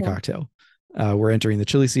or in a Mhm. cocktail. We're entering the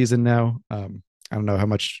chili season now. I don't know how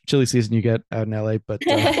much chili season you get out in LA, but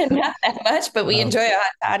Not that much, but we um, enjoy a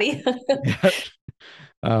hot toddy.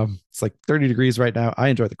 yeah, it's like 30 degrees right now. I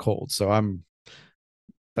enjoy the cold, so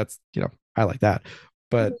that's, I like that.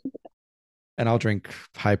 But and I'll drink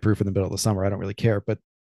high proof in the middle of the summer. I don't really care. But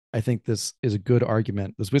I think this is a good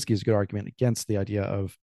argument. This whiskey is a good argument against the idea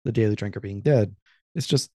of the daily drinker being dead. It's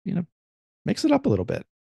just, mix it up a little bit.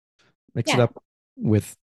 Mix it Yeah. up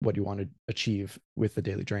with what you want to achieve with the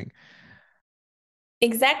daily drink.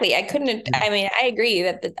 Exactly. I mean, I agree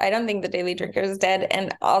that I don't think the daily drinker is dead.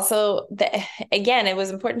 And also again, it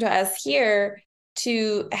was important to us here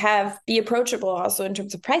to be approachable also in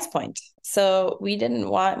terms of price point. So we didn't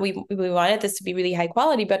want, we wanted this to be really high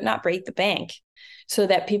quality, but not break the bank, so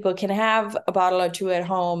that people can have a bottle or two at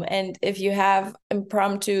home. And if you have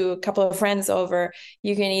impromptu a couple of friends over,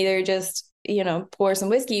 you can either just, pour some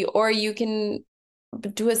whiskey, or you can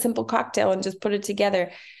do a simple cocktail and just put it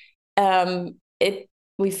together. It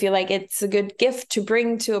We feel like it's a good gift to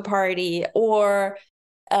bring to a party, or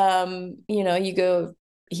you go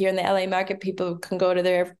here in the LA market, people can go to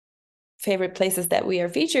their favorite places that we are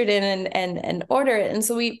featured in and order it. And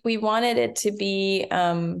so we wanted it to be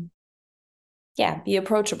be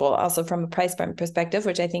approachable also from a price point perspective,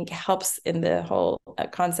 which I think helps in the whole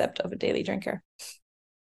concept of a daily drinker.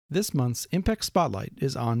 This month's Impact Spotlight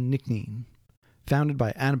is on Nichnine. Founded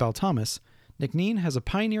by Annabelle Thomas, Nichnine has a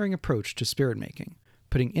pioneering approach to spirit making,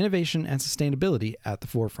 putting innovation and sustainability at the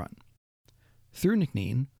forefront. Through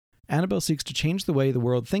Nichnine, Annabelle seeks to change the way the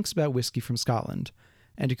world thinks about whiskey from Scotland,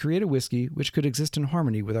 and to create a whiskey which could exist in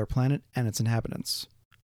harmony with our planet and its inhabitants.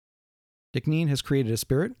 Nichnine has created a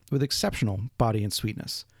spirit with exceptional body and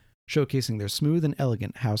sweetness, showcasing their smooth and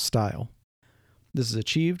elegant house style. This is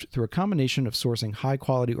achieved through a combination of sourcing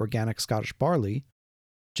high-quality organic Scottish barley,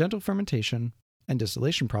 gentle fermentation and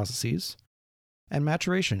distillation processes, and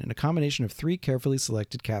maturation in a combination of 3 carefully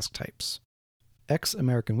selected cask types: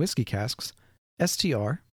 ex-American whiskey casks,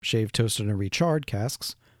 STR, shaved, toasted, and recharred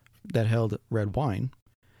casks that held red wine,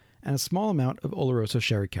 and a small amount of Oloroso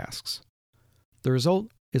sherry casks. The result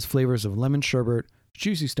is flavors of lemon sherbet,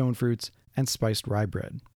 juicy stone fruits, and spiced rye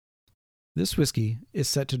bread. This whiskey is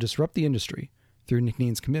set to disrupt the industry through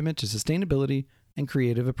Nichnine's commitment to sustainability and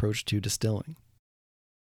creative approach to distilling.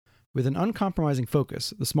 With an uncompromising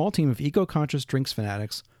focus, the small team of eco-conscious drinks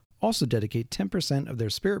fanatics also dedicate 10% of their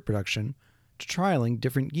spirit production to trialing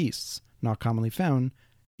different yeasts not commonly found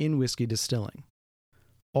in whiskey distilling,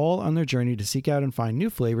 all on their journey to seek out and find new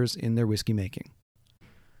flavors in their whiskey making.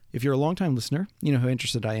 If you're a longtime listener, you know how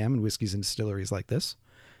interested I am in whiskeys and distilleries like this,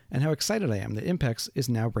 and how excited I am that Impex is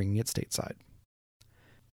now bringing it stateside.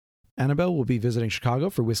 Annabelle will be visiting Chicago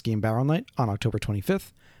for Whiskey and Barrel Night on October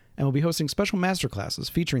 25th, and will be hosting special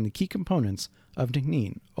masterclasses featuring the key components of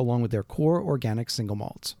Nichnine, along with their core organic single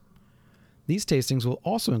malts. These tastings will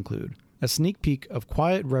also include a sneak peek of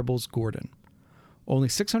Quiet Rebels Gordon. Only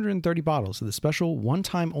 630 bottles of the special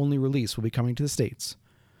one-time only release will be coming to the States,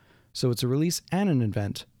 so it's a release and an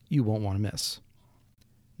event you won't want to miss.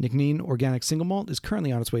 Nichnine Organic Single Malt is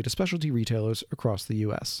currently on its way to specialty retailers across the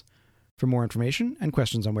U.S. For more information and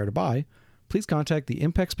questions on where to buy, please contact the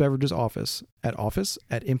Impex Beverages office at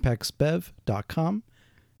office@impexbev.com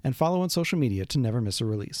and follow on social media to never miss a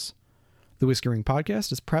release. The Whiskey Ring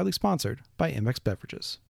podcast is proudly sponsored by Impex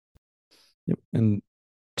Beverages. Yep. And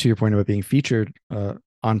to your point about being featured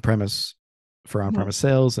on-premise for on-premise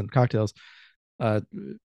sales and cocktails,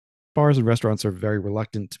 bars and restaurants are very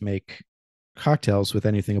reluctant to make cocktails with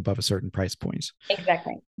anything above a certain price point.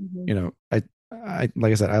 Exactly. I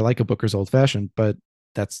like I said, I like a Booker's Old Fashioned, but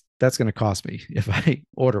that's going to cost me if I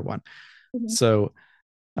order one. Mm-hmm. So,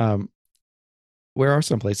 where are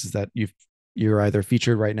some places that you're either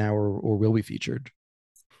featured right now or will be featured?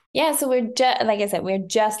 Yeah, so we're just, like I said, we're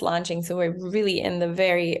just launching, so we're really in the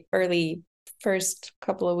very early first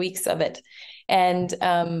couple of weeks of it, and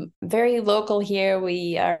very local here.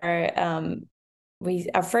 We are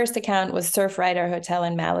our first account was Surf Rider Hotel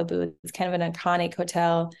in Malibu. It's kind of an iconic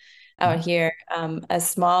hotel out here, a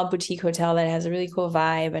small boutique hotel that has a really cool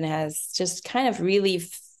vibe and has just kind of really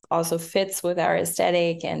also fits with our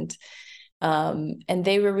aesthetic, and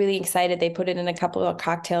they were really excited. They put it in a couple of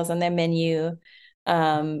cocktails on their menu.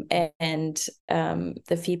 The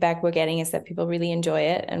feedback we're getting is that people really enjoy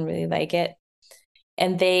it and really like it.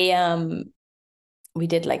 And they we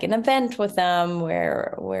did like an event with them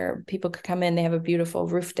where people could come in. They have a beautiful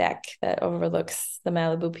roof deck that overlooks the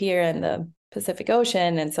Malibu Pier and the Pacific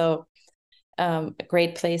Ocean. And so a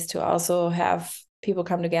great place to also have people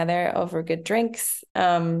come together over good drinks.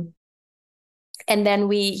 And then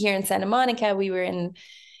we here in Santa Monica, we're in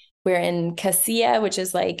Casilla, which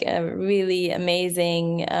is like a really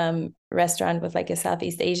amazing restaurant with like a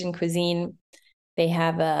Southeast Asian cuisine. They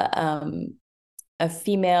have a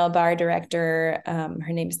female bar director.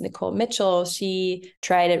 Her name is Nicole Mitchell. She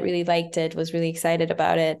tried it, really liked it, was really excited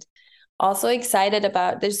about it. Also excited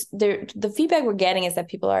about the feedback we're getting is that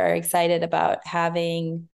people are excited about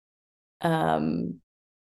having, I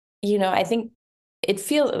think it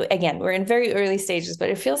feels, again, we're in very early stages,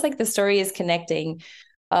 but it feels like the story is connecting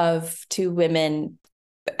of two women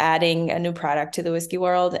adding a new product to the whiskey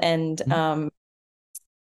world, and kind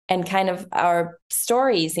of our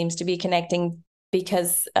story seems to be connecting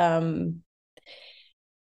because and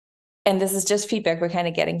this is just feedback we're kind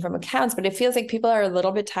of getting from accounts, but it feels like people are a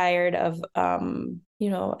little bit tired of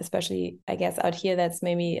especially I guess out here that's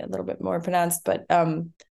maybe a little bit more pronounced, but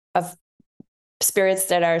of spirits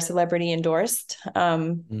that are celebrity endorsed.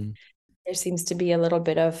 There seems to be a little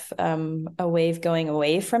bit of a wave going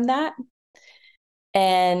away from that.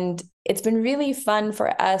 And it's been really fun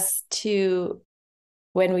for us to,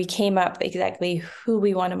 when we came up exactly who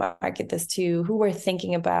we want to market this to, who we're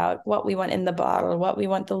thinking about, what we want in the bottle, what we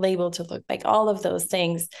want the label to look like, all of those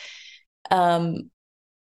things. It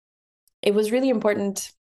was really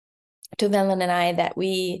important to Velen and I that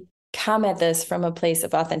we come at this from a place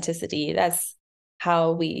of authenticity. That's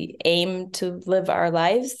how we aim to live our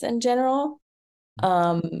lives in general.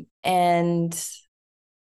 And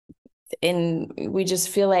we just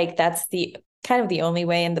feel like that's the kind of the only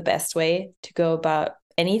way and the best way to go about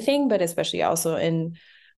anything, but especially also in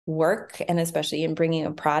work and especially in bringing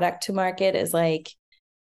a product to market, is like,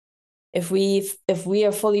 if we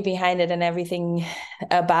are fully behind it and everything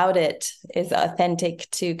about it is authentic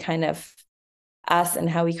to kind of us and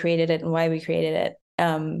how we created it and why we created it,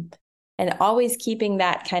 and always keeping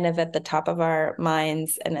that kind of at the top of our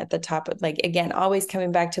minds and at the top of, like, again, always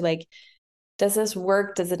coming back to like, does this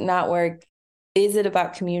work? Does it not work? Is it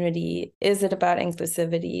about community? Is it about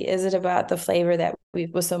inclusivity? Is it about the flavor that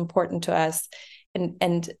was so important to us?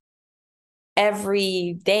 And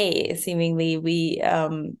every day, seemingly, we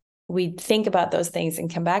think about those things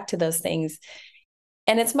and come back to those things.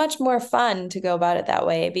 And it's much more fun to go about it that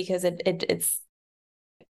way because it's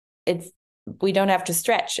we don't have to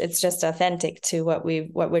stretch. It's just authentic to what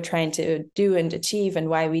we're trying to do and achieve and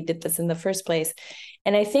why we did this in the first place.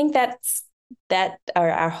 And I think that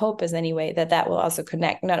our hope is anyway, that will also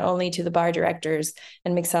connect not only to the bar directors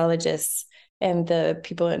and mixologists and the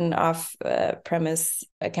people in off premise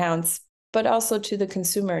accounts, but also to the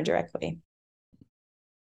consumer directly.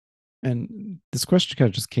 And this question kind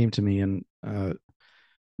of just came to me, and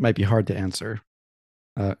might be hard to answer.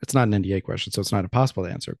 It's not an NDA question, so it's not impossible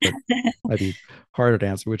to answer, but might be harder to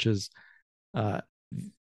answer, which is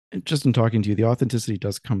just in talking to you, the authenticity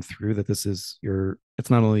does come through, that this is it's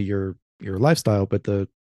not only your lifestyle, but the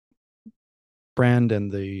brand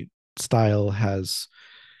and the style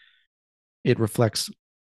it reflects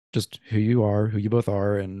just who you both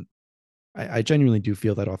are. And I genuinely do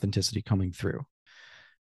feel that authenticity coming through.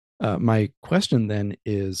 My question then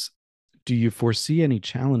is, do you foresee any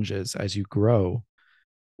challenges as you grow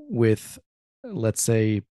with, let's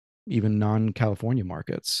say, even non-California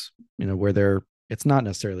markets, where it's not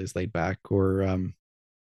necessarily as laid back, or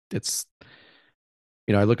it's,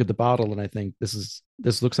 I look at the bottle and I think this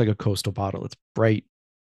looks like a coastal bottle. It's bright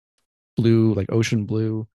blue, like ocean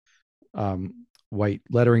blue, white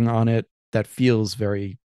lettering on it that feels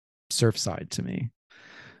very surfside to me.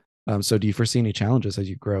 So do you foresee any challenges as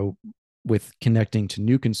you grow with connecting to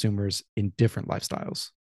new consumers in different lifestyles?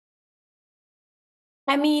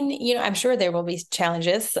 I mean, I'm sure there will be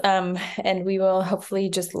challenges, and we will hopefully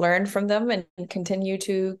just learn from them and continue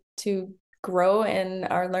to grow in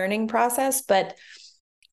our learning process. But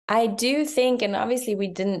I do think, and obviously we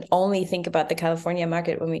didn't only think about the California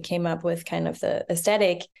market when we came up with kind of the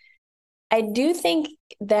aesthetic. I do think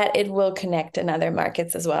that it will connect in other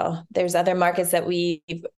markets as well. There's other markets that we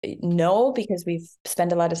know because we've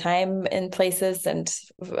spent a lot of time in places, and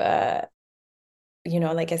like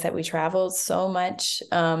I said, we traveled so much.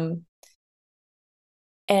 And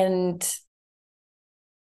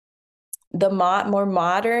the more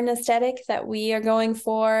modern aesthetic that we are going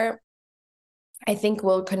for, I think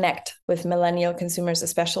will connect with millennial consumers,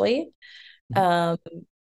 especially. And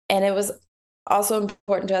it was also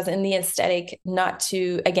important to us in the aesthetic not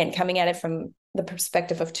to, again, coming at it from the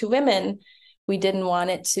perspective of two women, we didn't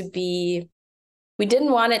want it to be, we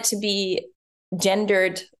didn't want it to be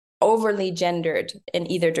gendered, overly gendered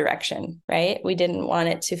in either direction, right? We didn't want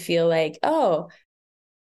it to feel like, oh,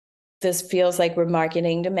 this feels like we're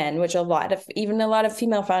marketing to men, which even a lot of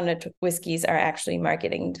female founded whiskeys are actually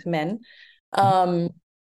marketing to men. And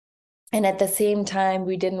at the same time,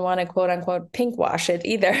 we didn't want to quote unquote pink wash it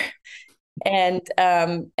either. And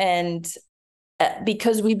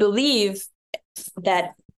because we believe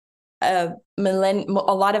that a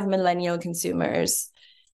lot of millennial consumers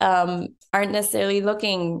aren't necessarily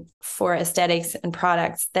looking for aesthetics and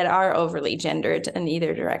products that are overly gendered in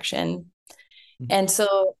either direction. And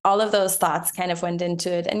so all of those thoughts kind of went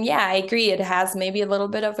into it. And yeah, I agree. It has maybe a little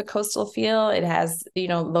bit of a coastal feel. It has,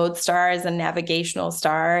 Lodestar is a navigational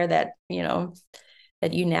star that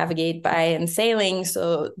you navigate by in sailing.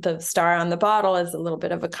 So the star on the bottle is a little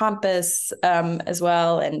bit of a compass as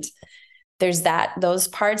well. And there's those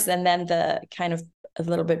parts, and then the kind of a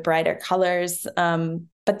little bit brighter colors.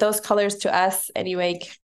 But those colors to us anyway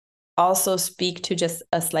also speak to just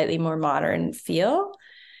a slightly more modern feel.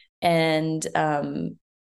 And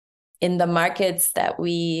in the markets that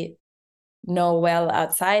we know well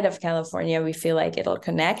outside of California, we feel like it'll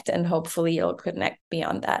connect, and hopefully it'll connect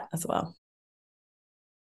beyond that as well.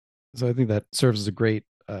 So I think that serves as a great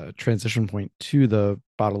transition point to the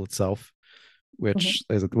bottle itself, which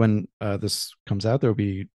is when this comes out, there will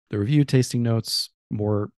be the review, tasting notes,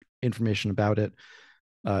 more information about it,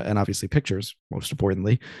 and obviously pictures, most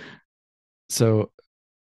importantly. So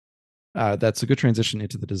that's a good transition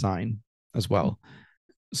into the design as well.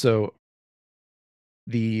 So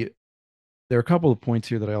there are a couple of points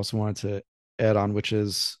here that I also wanted to add on, which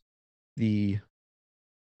is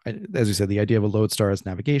as you said, the idea of a lodestar as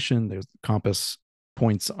navigation. There's compass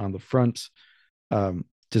points on the front,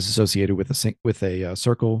 disassociated with a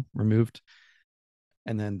circle removed,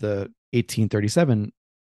 and then the 1837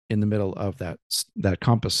 in the middle of that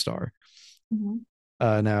compass star.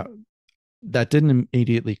 Now, that didn't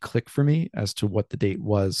immediately click for me as to what the date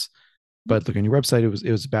was, but looking on your website,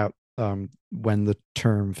 it was about when the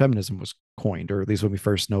term feminism was coined, or at least when we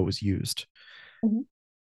first know it was used.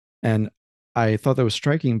 And I thought that was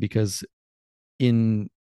striking because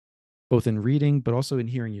both in reading, but also in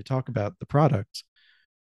hearing you talk about the product,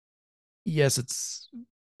 yes, it's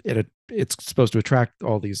supposed to attract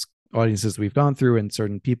all these audiences that we've gone through and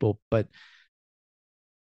certain people, but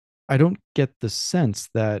I don't get the sense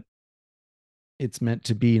that it's meant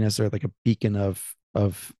to be necessarily like a beacon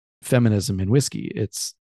of feminism in whiskey.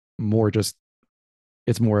 It's more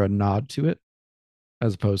a nod to it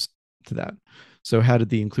as opposed to that. So how did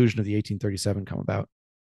the inclusion of the 1837 come about?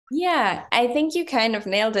 Yeah, I think you kind of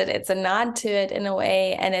nailed it. It's a nod to it in a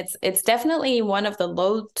way, and it's definitely one of the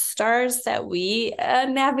lodestars that we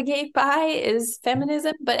navigate by is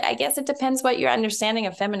feminism. But I guess it depends what your understanding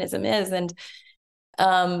of feminism is. And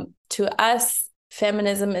to us,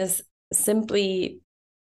 feminism is simply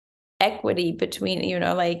equity between,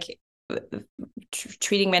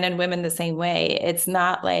 treating men and women the same way. It's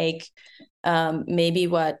not like maybe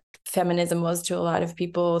what feminism was to a lot of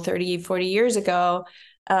people 30, 40 years ago.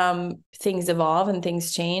 Things evolve and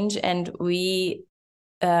things change, and we're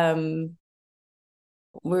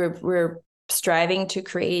striving to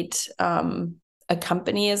create a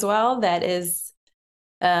company as well that is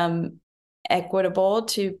equitable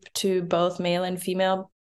to both male and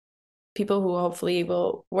female people who hopefully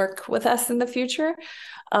will work with us in the future.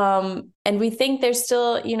 And we think there's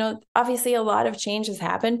still, obviously a lot of change has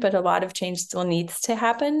happened, but a lot of change still needs to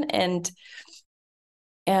happen. And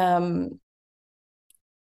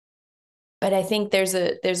but I think there's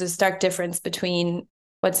a stark difference between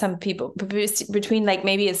what some people, between like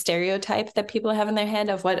maybe a stereotype that people have in their head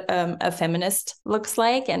of what a feminist looks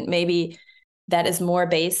like, and maybe that is more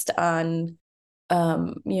based on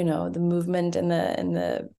the movement in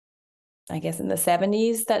the I guess in the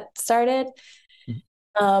 70s that started.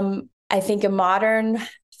 I think a modern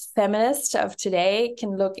feminist of today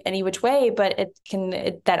can look any which way, but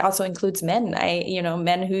that also includes men.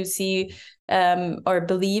 Men who see or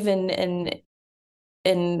believe in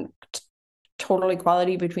total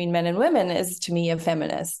equality between men and women is to me a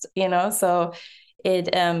feminist. So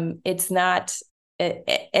it's not,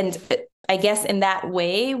 and I guess in that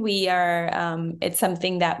way we are. It's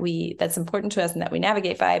something that's important to us and that we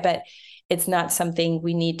navigate by, but it's not something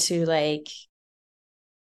we need to like.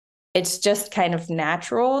 It's just kind of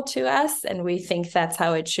natural to us, and we think that's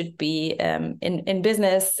how it should be in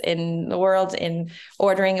business, in the world, in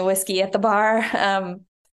ordering a whiskey at the bar.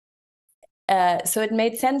 So it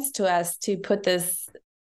made sense to us to put this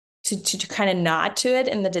to kind of nod to it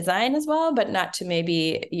in the design as well, but not to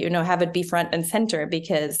maybe have it be front and center,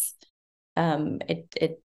 because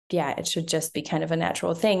it yeah, it should just be kind of a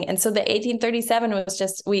natural thing. And so the 1837 was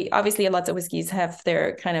just, we obviously lots of whiskeys have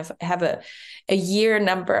their kind of have a year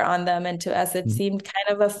number on them. And to us, it seemed kind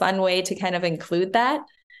of a fun way to kind of include that.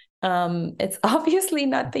 It's obviously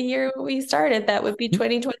not the year we started. That would be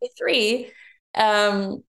 2023.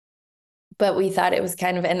 But we thought it was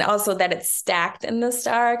kind of, and also that it's stacked in the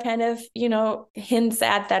star kind of, hints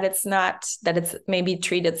at that it's not, that it's maybe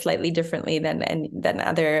treated slightly differently than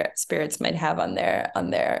other spirits might have on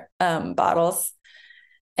their bottles.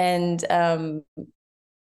 And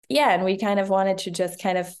yeah, and we kind of wanted to just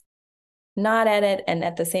kind of nod at it, and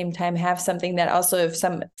at the same time have something that also,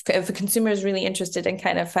 if a consumer is really interested in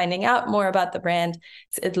kind of finding out more about the brand,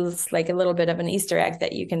 it's like a little bit of an Easter egg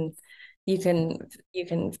that you can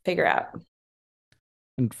figure out.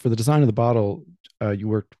 And for the design of the bottle, you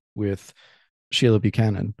worked with Sheila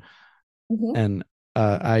Buchanan, and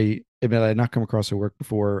I admit I had not come across her work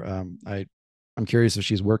before. I'm curious if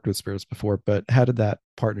she's worked with spirits before, but how did that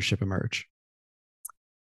partnership emerge?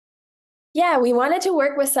 Yeah, we wanted to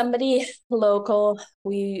work with somebody local.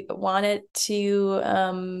 We wanted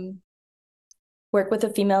to work with a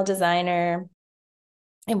female designer.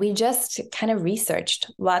 And we just kind of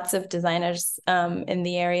researched lots of designers in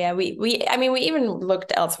the area. I mean, we even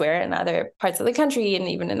looked elsewhere in other parts of the country and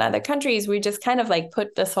even in other countries. We just kind of like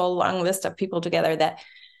put this whole long list of people together that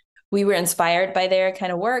we were inspired by their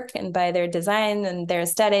kind of work and by their design and their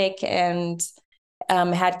aesthetic, and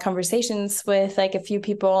had conversations with like a few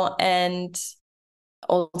people, and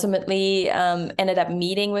ultimately ended up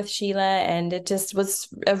meeting with Sheila, and it just was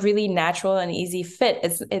a really natural and easy fit.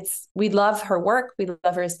 We love her work, we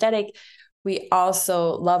love her aesthetic, we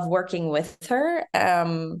also love working with her,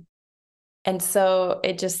 and so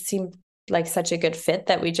it just seemed like such a good fit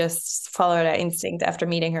that we just followed our instinct after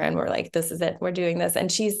meeting her, and we're like, this is it, we're doing this.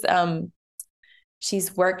 And she's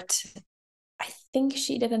worked, I think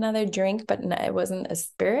she did another drink, but it wasn't a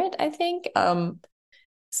spirit, I think.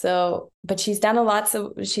 So, but she's done a lot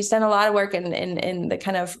of work in the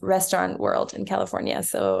kind of restaurant world in California.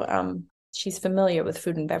 So, she's familiar with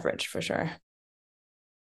food and beverage for sure.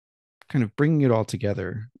 Kind of bringing it all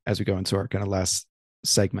together as we go into our kind of last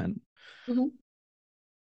segment.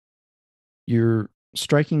 You're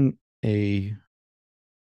striking a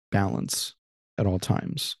balance at all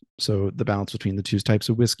times. So the balance between the two types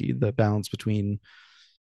of whiskey, the balance between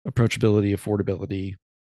approachability, affordability,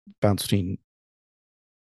 balance between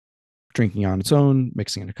drinking on its own,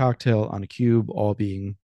 mixing in a cocktail, on a cube, all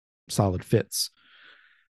being solid fits.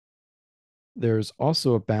 There's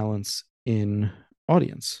also a balance in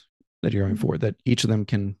audience that you're going for, that each of them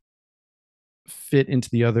can fit into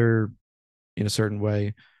the other in a certain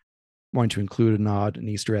way, wanting to include a nod, an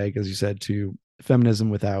Easter egg, as you said, to feminism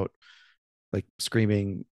without like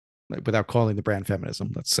screaming, like, without calling the brand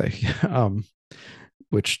feminism, let's say,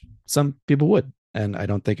 which some people would. And I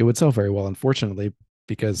don't think it would sell very well, unfortunately,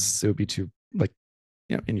 because it would be too like,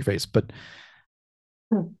 in your face. But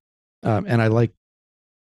and I like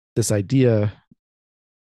this idea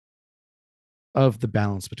of the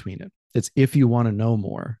balance between it. It's, if you want to know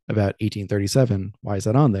more about 1837, why is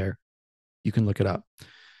that on there? You can look it up.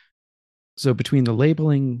 So between the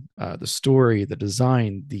labeling, the story, the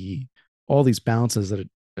design, all these balances that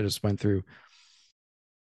I just went through,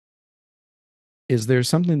 is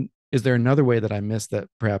there another way that I missed, that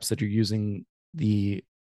perhaps that you're using the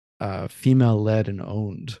female led and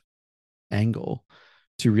owned angle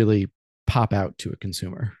to really pop out to a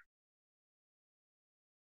consumer?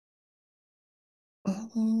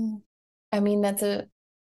 I mean, I feel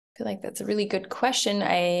like that's a really good question.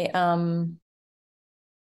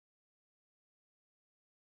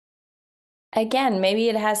 Again, maybe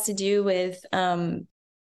it has to do with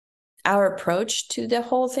our approach to the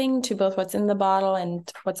whole thing, to both what's in the bottle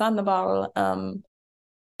and what's on the bottle,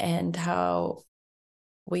 and how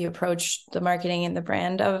we approach the marketing and the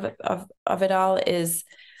brand of it all. Is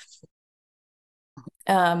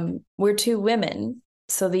we're two women,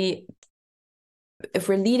 so if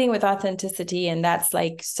we're leading with authenticity, and that's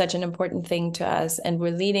like such an important thing to us, and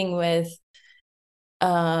we're leading with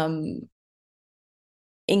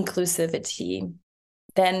inclusivity,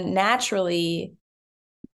 then naturally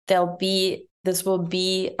this will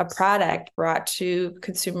be a product brought to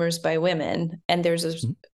consumers by women. And there's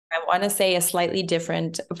I want to say, a slightly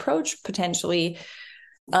different approach potentially,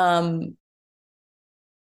 both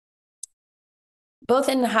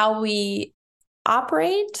in how we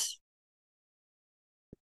operate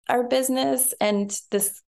our business. And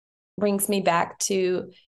this brings me back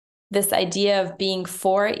to this idea of being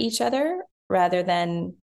for each other rather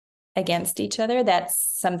than against each other.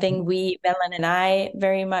 That's something Belen and I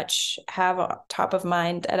very much have top of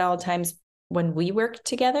mind at all times, when we work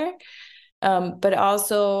together, but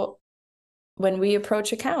also when we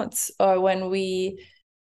approach accounts or when we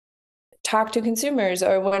talk to consumers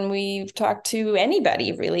or when we talk to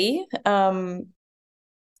anybody really.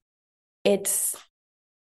 It's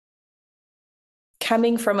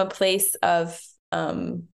coming from a place of,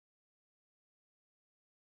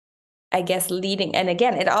 I guess, leading. And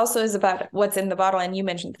again, it also is about what's in the bottle. And you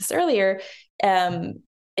mentioned this earlier,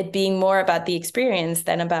 it being more about the experience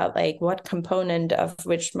than about like what component of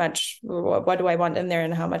which much, what do I want in there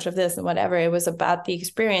and how much of this and whatever. It was about the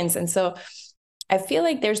experience. And so I feel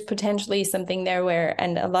like there's potentially something there where,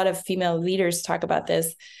 and a lot of female leaders talk about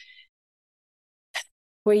this,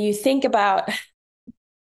 where you think about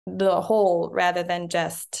the whole rather than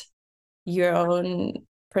just your own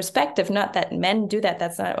perspective. Not that men do that.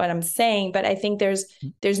 That's not what I'm saying. But I think there's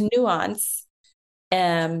nuance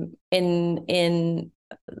in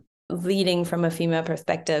leading from a female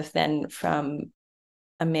perspective than from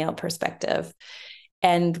a male perspective.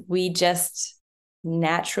 And we just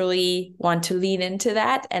naturally want to lean into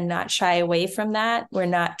that and not shy away from that. We're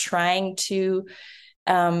not trying to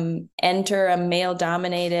enter a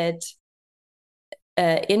male-dominated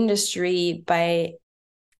industry by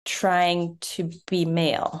trying to be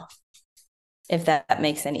male, if that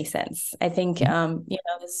makes any sense. I think,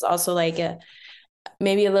 this is also like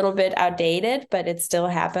maybe a little bit outdated, but it still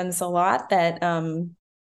happens a lot that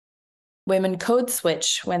women code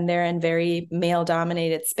switch when they're in very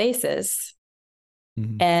male-dominated spaces.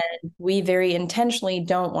 Mm-hmm. And we very intentionally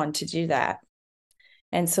don't want to do that.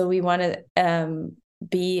 And so we want to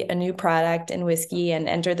be a new product in whiskey and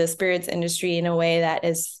enter the spirits industry in a way that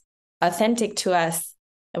is authentic to us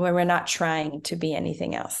and where we're not trying to be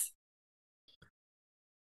anything else.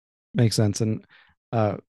 Makes sense. And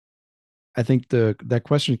I think that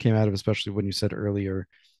question came out of, especially when you said earlier,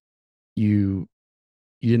 you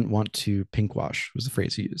didn't want to pink wash was the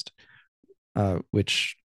phrase you used,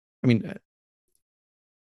 which, I mean,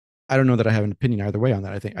 I don't know that I have an opinion either way on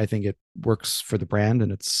that. I think it works for the brand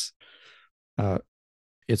and it's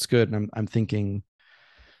good. And I'm thinking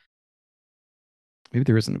maybe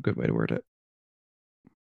there isn't a good way to word it.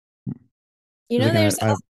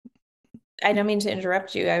 I don't mean to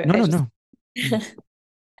interrupt you. No.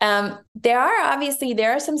 There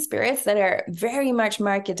are some spirits that are very much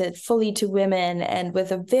marketed fully to women and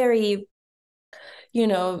with a very,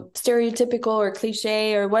 stereotypical or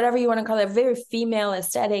cliche or whatever you want to call it, very female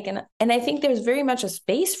aesthetic. And I think there's very much a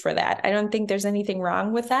space for that. I don't think there's anything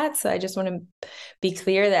wrong with that. So I just want to be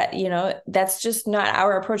clear that, that's just not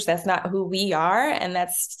our approach. That's not who we are. And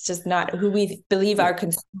that's just not who we believe our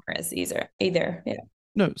consumer is either. Yeah.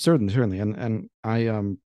 No, certainly. And I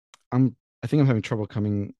think I'm having trouble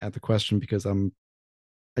coming at the question because I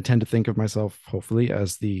tend to think of myself, hopefully,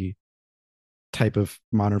 as the type of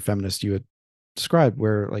modern feminist you had described,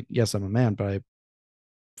 where, like, yes, I'm a man, but I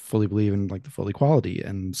fully believe in like the full equality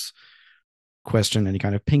and question any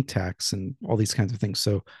kind of pink tax and all these kinds of things.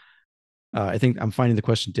 So I think I'm finding the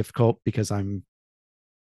question difficult because I'm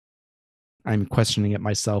questioning it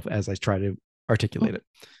myself as I try to articulate it.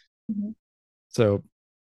 Mm-hmm. So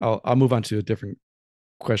I'll move on to a different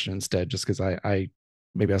question instead, just because I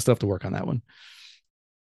maybe I still have to work on that one.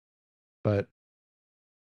 But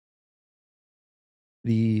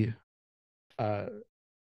the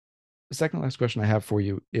second last question I have for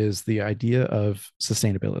you is the idea of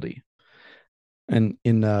sustainability. And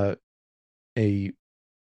in this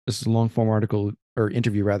is a long form article or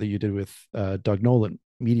interview rather you did with Doug Nolan,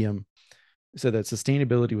 Medium, said that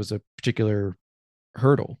sustainability was a particular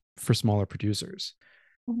hurdle for smaller producers.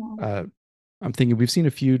 Mm-hmm. I'm thinking we've seen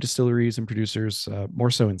a few distilleries and producers,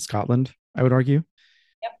 more so in Scotland, I would argue,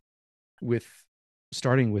 with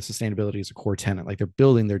starting with sustainability as a core tenet. Like they're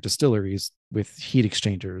building their distilleries with heat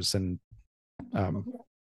exchangers and,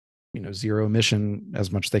 zero emission as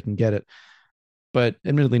much as they can get it. But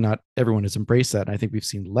admittedly, not everyone has embraced that. And I think we've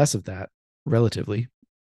seen less of that relatively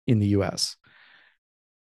in the US.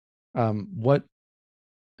 What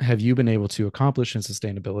have you been able to accomplish in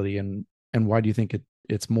sustainability, and why do you think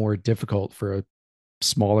it's more difficult for a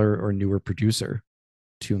smaller or newer producer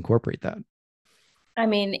to incorporate that? I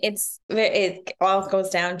mean, it all goes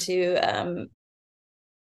down to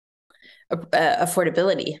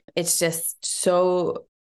affordability. It's just so,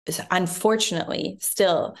 unfortunately,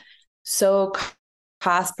 still so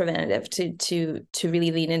cost preventative to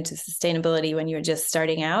really lean into sustainability when you're just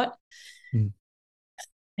starting out.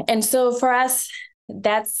 And so for us,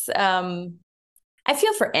 that's I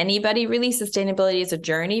feel for anybody, really, sustainability is a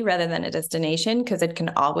journey rather than a destination, because it can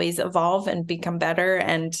always evolve and become better.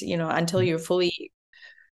 And, until you're fully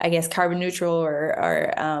I guess, carbon neutral or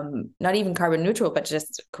not even carbon neutral, but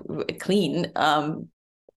just clean.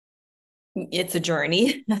 It's a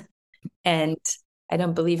journey. And I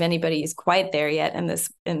don't believe anybody is quite there yet in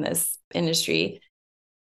this industry.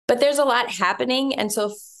 But there's a lot happening. And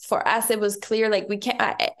so for us, it was clear, like we can't,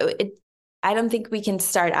 I don't think we can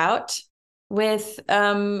start out with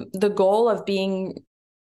the goal of being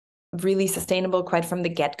really sustainable quite from the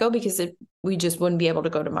get-go, because we just wouldn't be able to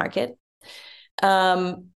go to market.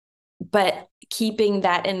 But keeping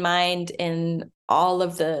that in mind in all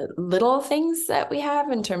of the little things that we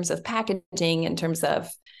have in terms of packaging, in terms of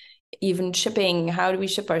even shipping, how do we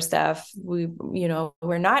ship our stuff? We're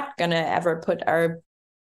not going to ever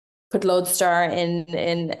put Lodestar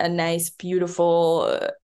in a nice, beautiful,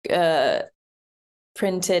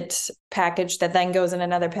 printed package that then goes in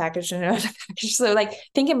another package and another package. So like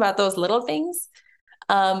thinking about those little things.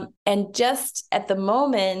 And just at the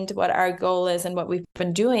moment, what our goal is and what we've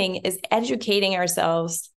been doing is educating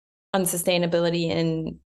ourselves on sustainability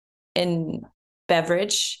in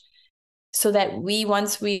beverage, so that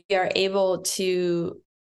once we are able to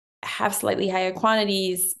have slightly higher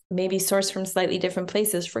quantities, maybe source from slightly different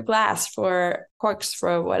places for glass, for corks,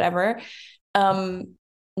 for whatever,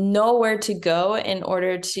 know where to go in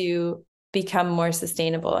order to become more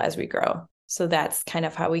sustainable as we grow. So that's kind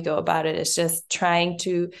of how we go about it. It's just trying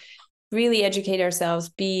to really educate ourselves,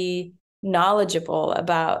 be knowledgeable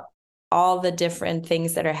about all the different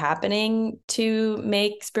things that are happening to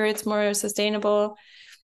make spirits more sustainable.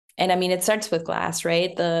 And I mean, it starts with glass,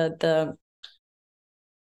 right? The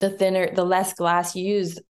thinner, the less glass you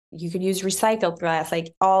use, you could use recycled glass,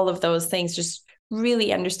 like all of those things, just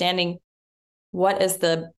really understanding what is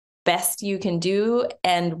the best you can do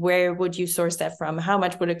and where would you source that from? How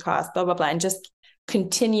much would it cost? Blah, blah, blah. And just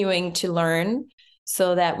continuing to learn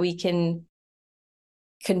so that we can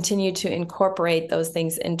continue to incorporate those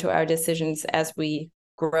things into our decisions as we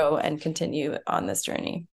grow and continue on this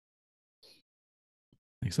journey.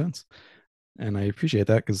 Makes sense. And I appreciate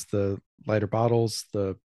that, because the lighter bottles,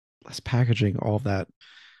 the less packaging, all of that.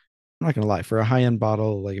 I'm not going to lie, for a high-end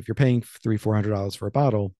bottle, like if you're paying $300-400 for a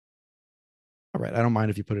bottle, all right, I don't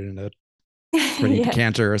mind if you put it in a pretty Yeah.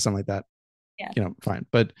 decanter or something like that. Yeah. Fine.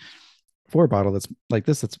 But for a bottle that's like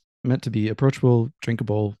this, that's meant to be approachable,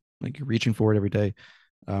 drinkable, like you're reaching for it every day.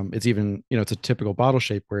 It's even, it's a typical bottle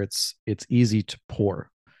shape where it's easy to pour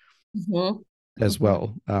as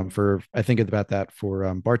well. I think about that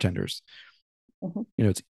for bartenders.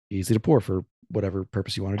 It's easy to pour for whatever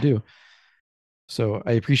purpose you want to do. So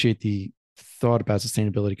I appreciate the thought about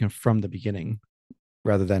sustainability kind of from the beginning,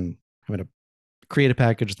 rather than having to create a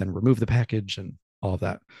package, then remove the package and all of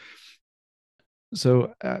that.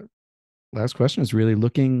 So last question is really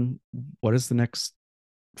looking, what does the next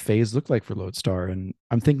phase look like for Lodestar? And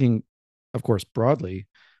I'm thinking, of course, broadly,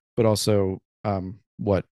 but also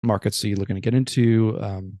what markets are you looking to get into?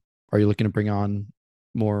 Are you looking to bring on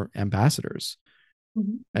more ambassadors?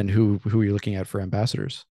 And who are you looking at for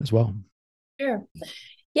ambassadors as well? Sure.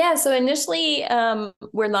 Yeah, so initially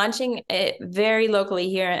we're launching it very locally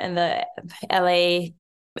here in the LA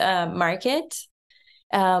market.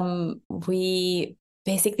 We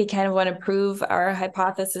basically kind of want to prove our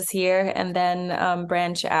hypothesis here and then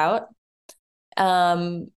branch out.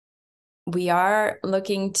 We are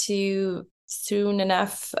looking to soon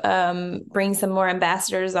enough bring some more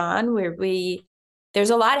ambassadors on, where there's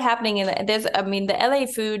a lot happening the LA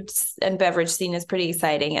food and beverage scene is pretty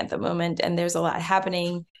exciting at the moment, and there's a lot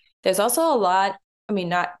happening. There's also a lot,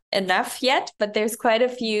 not enough yet, but there's quite a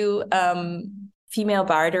few female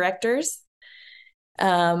bar directors,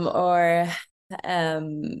 or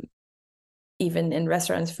even in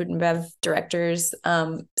restaurants, food and bev directors.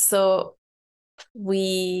 So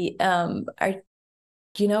we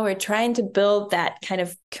we're trying to build that kind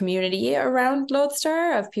of community around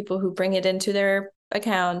Lodestar of people who bring it into their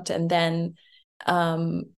account, and then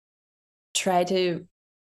try to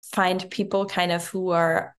find people kind of who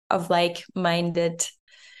are of like-minded,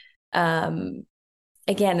 again,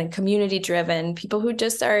 community driven people who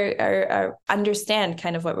just are understand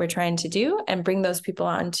kind of what we're trying to do, and bring those people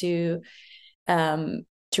on to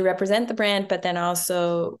represent the brand. But then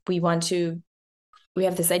also we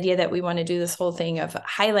have this idea that we want to do this whole thing of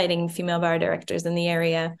highlighting female bar directors in the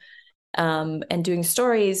area, and doing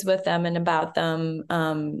stories with them and about them.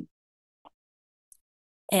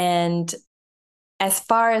 And as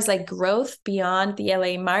far as like growth beyond the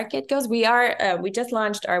LA market goes, we just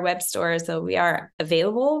launched our web store, so we are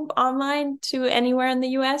available online to anywhere in the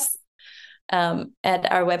US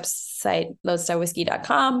at our website,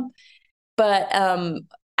 lodestarwhiskey.com. But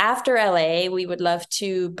after LA, we would love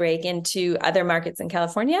to break into other markets in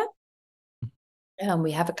California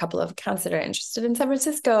We have a couple of accounts that are interested in San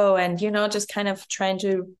Francisco, and, just kind of trying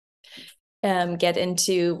to get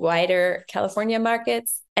into wider California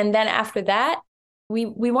markets. And then after that, we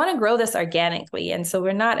want to grow this organically. And so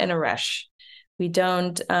we're not in a rush. We're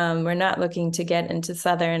not looking to get into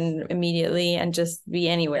Southern immediately and just be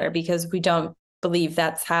anywhere, because we don't believe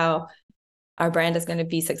that's how our brand is going to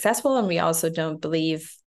be successful. And we also don't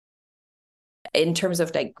believe, in terms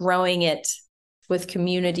of like growing it with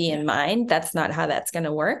community in mind, that's not how that's going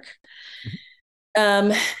to work.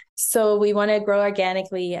 So we want to grow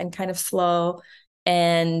organically and kind of slow.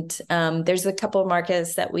 And there's a couple of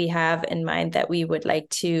markets that we have in mind that we would like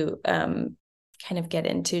to kind of get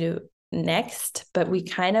into next, but we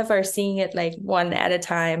kind of are seeing it like one at a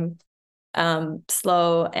time,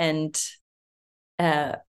 slow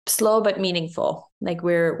but meaningful. Like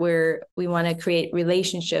we want to create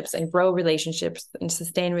relationships and grow relationships and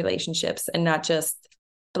sustain relationships, and not just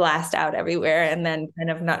blast out everywhere and then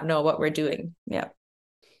kind of not know what we're doing. Yeah.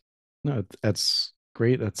 No, that's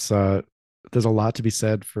great. That's there's a lot to be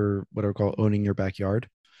said for what I would call owning your backyard.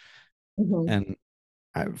 And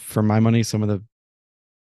for my money, some of the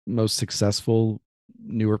most successful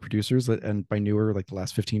newer producers, and by newer, like the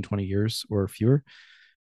last 15, 20 years or fewer,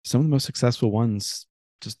 some of the most successful ones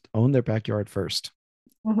just own their backyard first.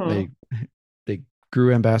 They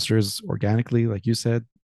grew ambassadors organically, like you said,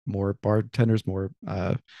 more bartenders, more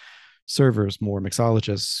servers, more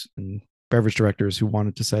mixologists and beverage directors who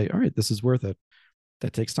wanted to say, all right, this is worth it.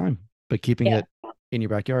 That takes time, but keeping it in your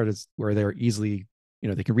backyard is where they're easily,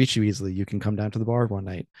 they can reach you easily. You can come down to the bar one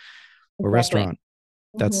night or restaurant.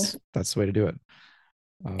 That's the way to do it.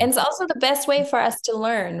 And it's also the best way for us to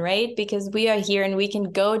learn, right? Because we are here and we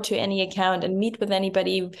can go to any account and meet with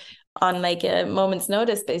anybody on like a moment's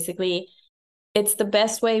notice, basically. It's the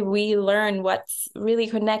best way we learn what's really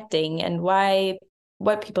connecting and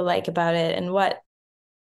what people like about it, and what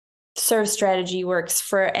serve strategy works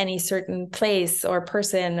for any certain place or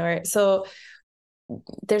person. Or so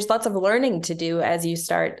there's lots of learning to do as you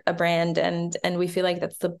start a brand, and we feel like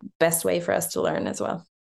that's the best way for us to learn as well.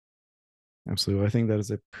 Absolutely. I think that is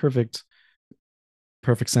a perfect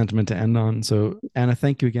sentiment to end on. So Anna,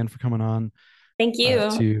 thank you again for coming on. Thank you.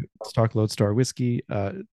 To talk Lodestar whiskey.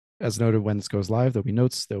 As noted, when this goes live, there'll be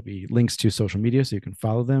notes, there'll be links to social media so you can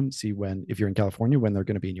follow them, see when, if you're in California, when they're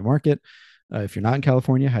going to be in your market. If you're not in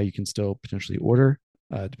California, how you can still potentially order,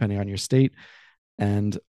 depending on your state,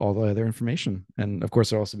 and all the other information. And of course,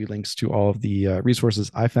 there'll also be links to all of the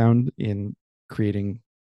resources I found in creating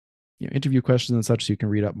interview questions and such, so you can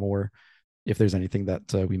read up more if there's anything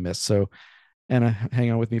that we missed. So Anna,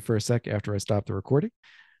 hang on with me for a sec after I stop the recording.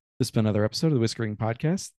 This has been another episode of the Whiskey Ring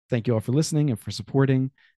Podcast. Thank you all for listening and for supporting,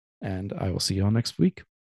 and I will see you all next week.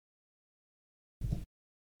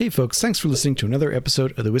 Hey folks, thanks for listening to another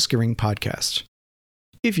episode of the Whiskey Ring Podcast.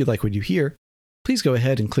 If you like what you hear, please go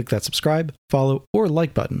ahead and click that subscribe, follow, or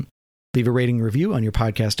like button. Leave a rating and review on your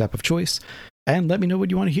podcast app of choice, and let me know what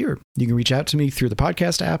you want to hear. You can reach out to me through the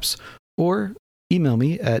podcast apps or email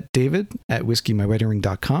me at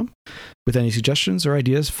david@whiskeymyweddingring.com with any suggestions or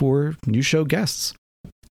ideas for new show guests.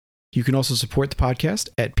 You can also support the podcast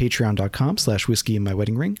at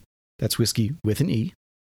patreon.com/whiskeymyweddingring. That's whiskey with an E,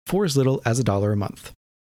 for as little as $1 a month.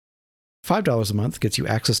 $5 a month gets you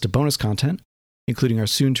access to bonus content, including our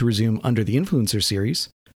soon-to-resume Under the Influencer series,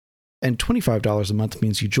 and $25 a month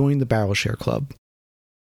means you join the Barrel Share Club.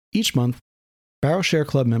 Each month, Barrel Share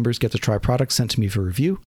Club members get to try products sent to me for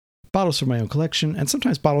review, bottles from my own collection, and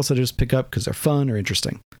sometimes bottles that I just pick up because they're fun or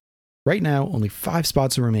interesting. Right now, only 5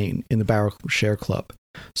 spots remain in the Barrel Share Club,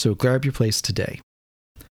 so grab your place today.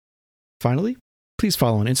 Finally, please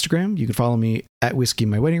follow on Instagram. You can follow me at Whiskey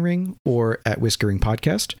My Wedding Ring or at Whiskey Ring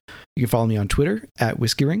Podcast. You can follow me on Twitter at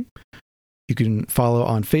Whiskey Ring. You can follow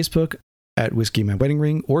on Facebook at Whiskey My Wedding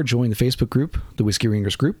Ring or join the Facebook group, the Whiskey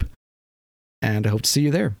Ringers group. And I hope to see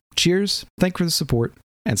you there. Cheers, thank you for the support,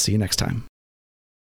 and see you next time.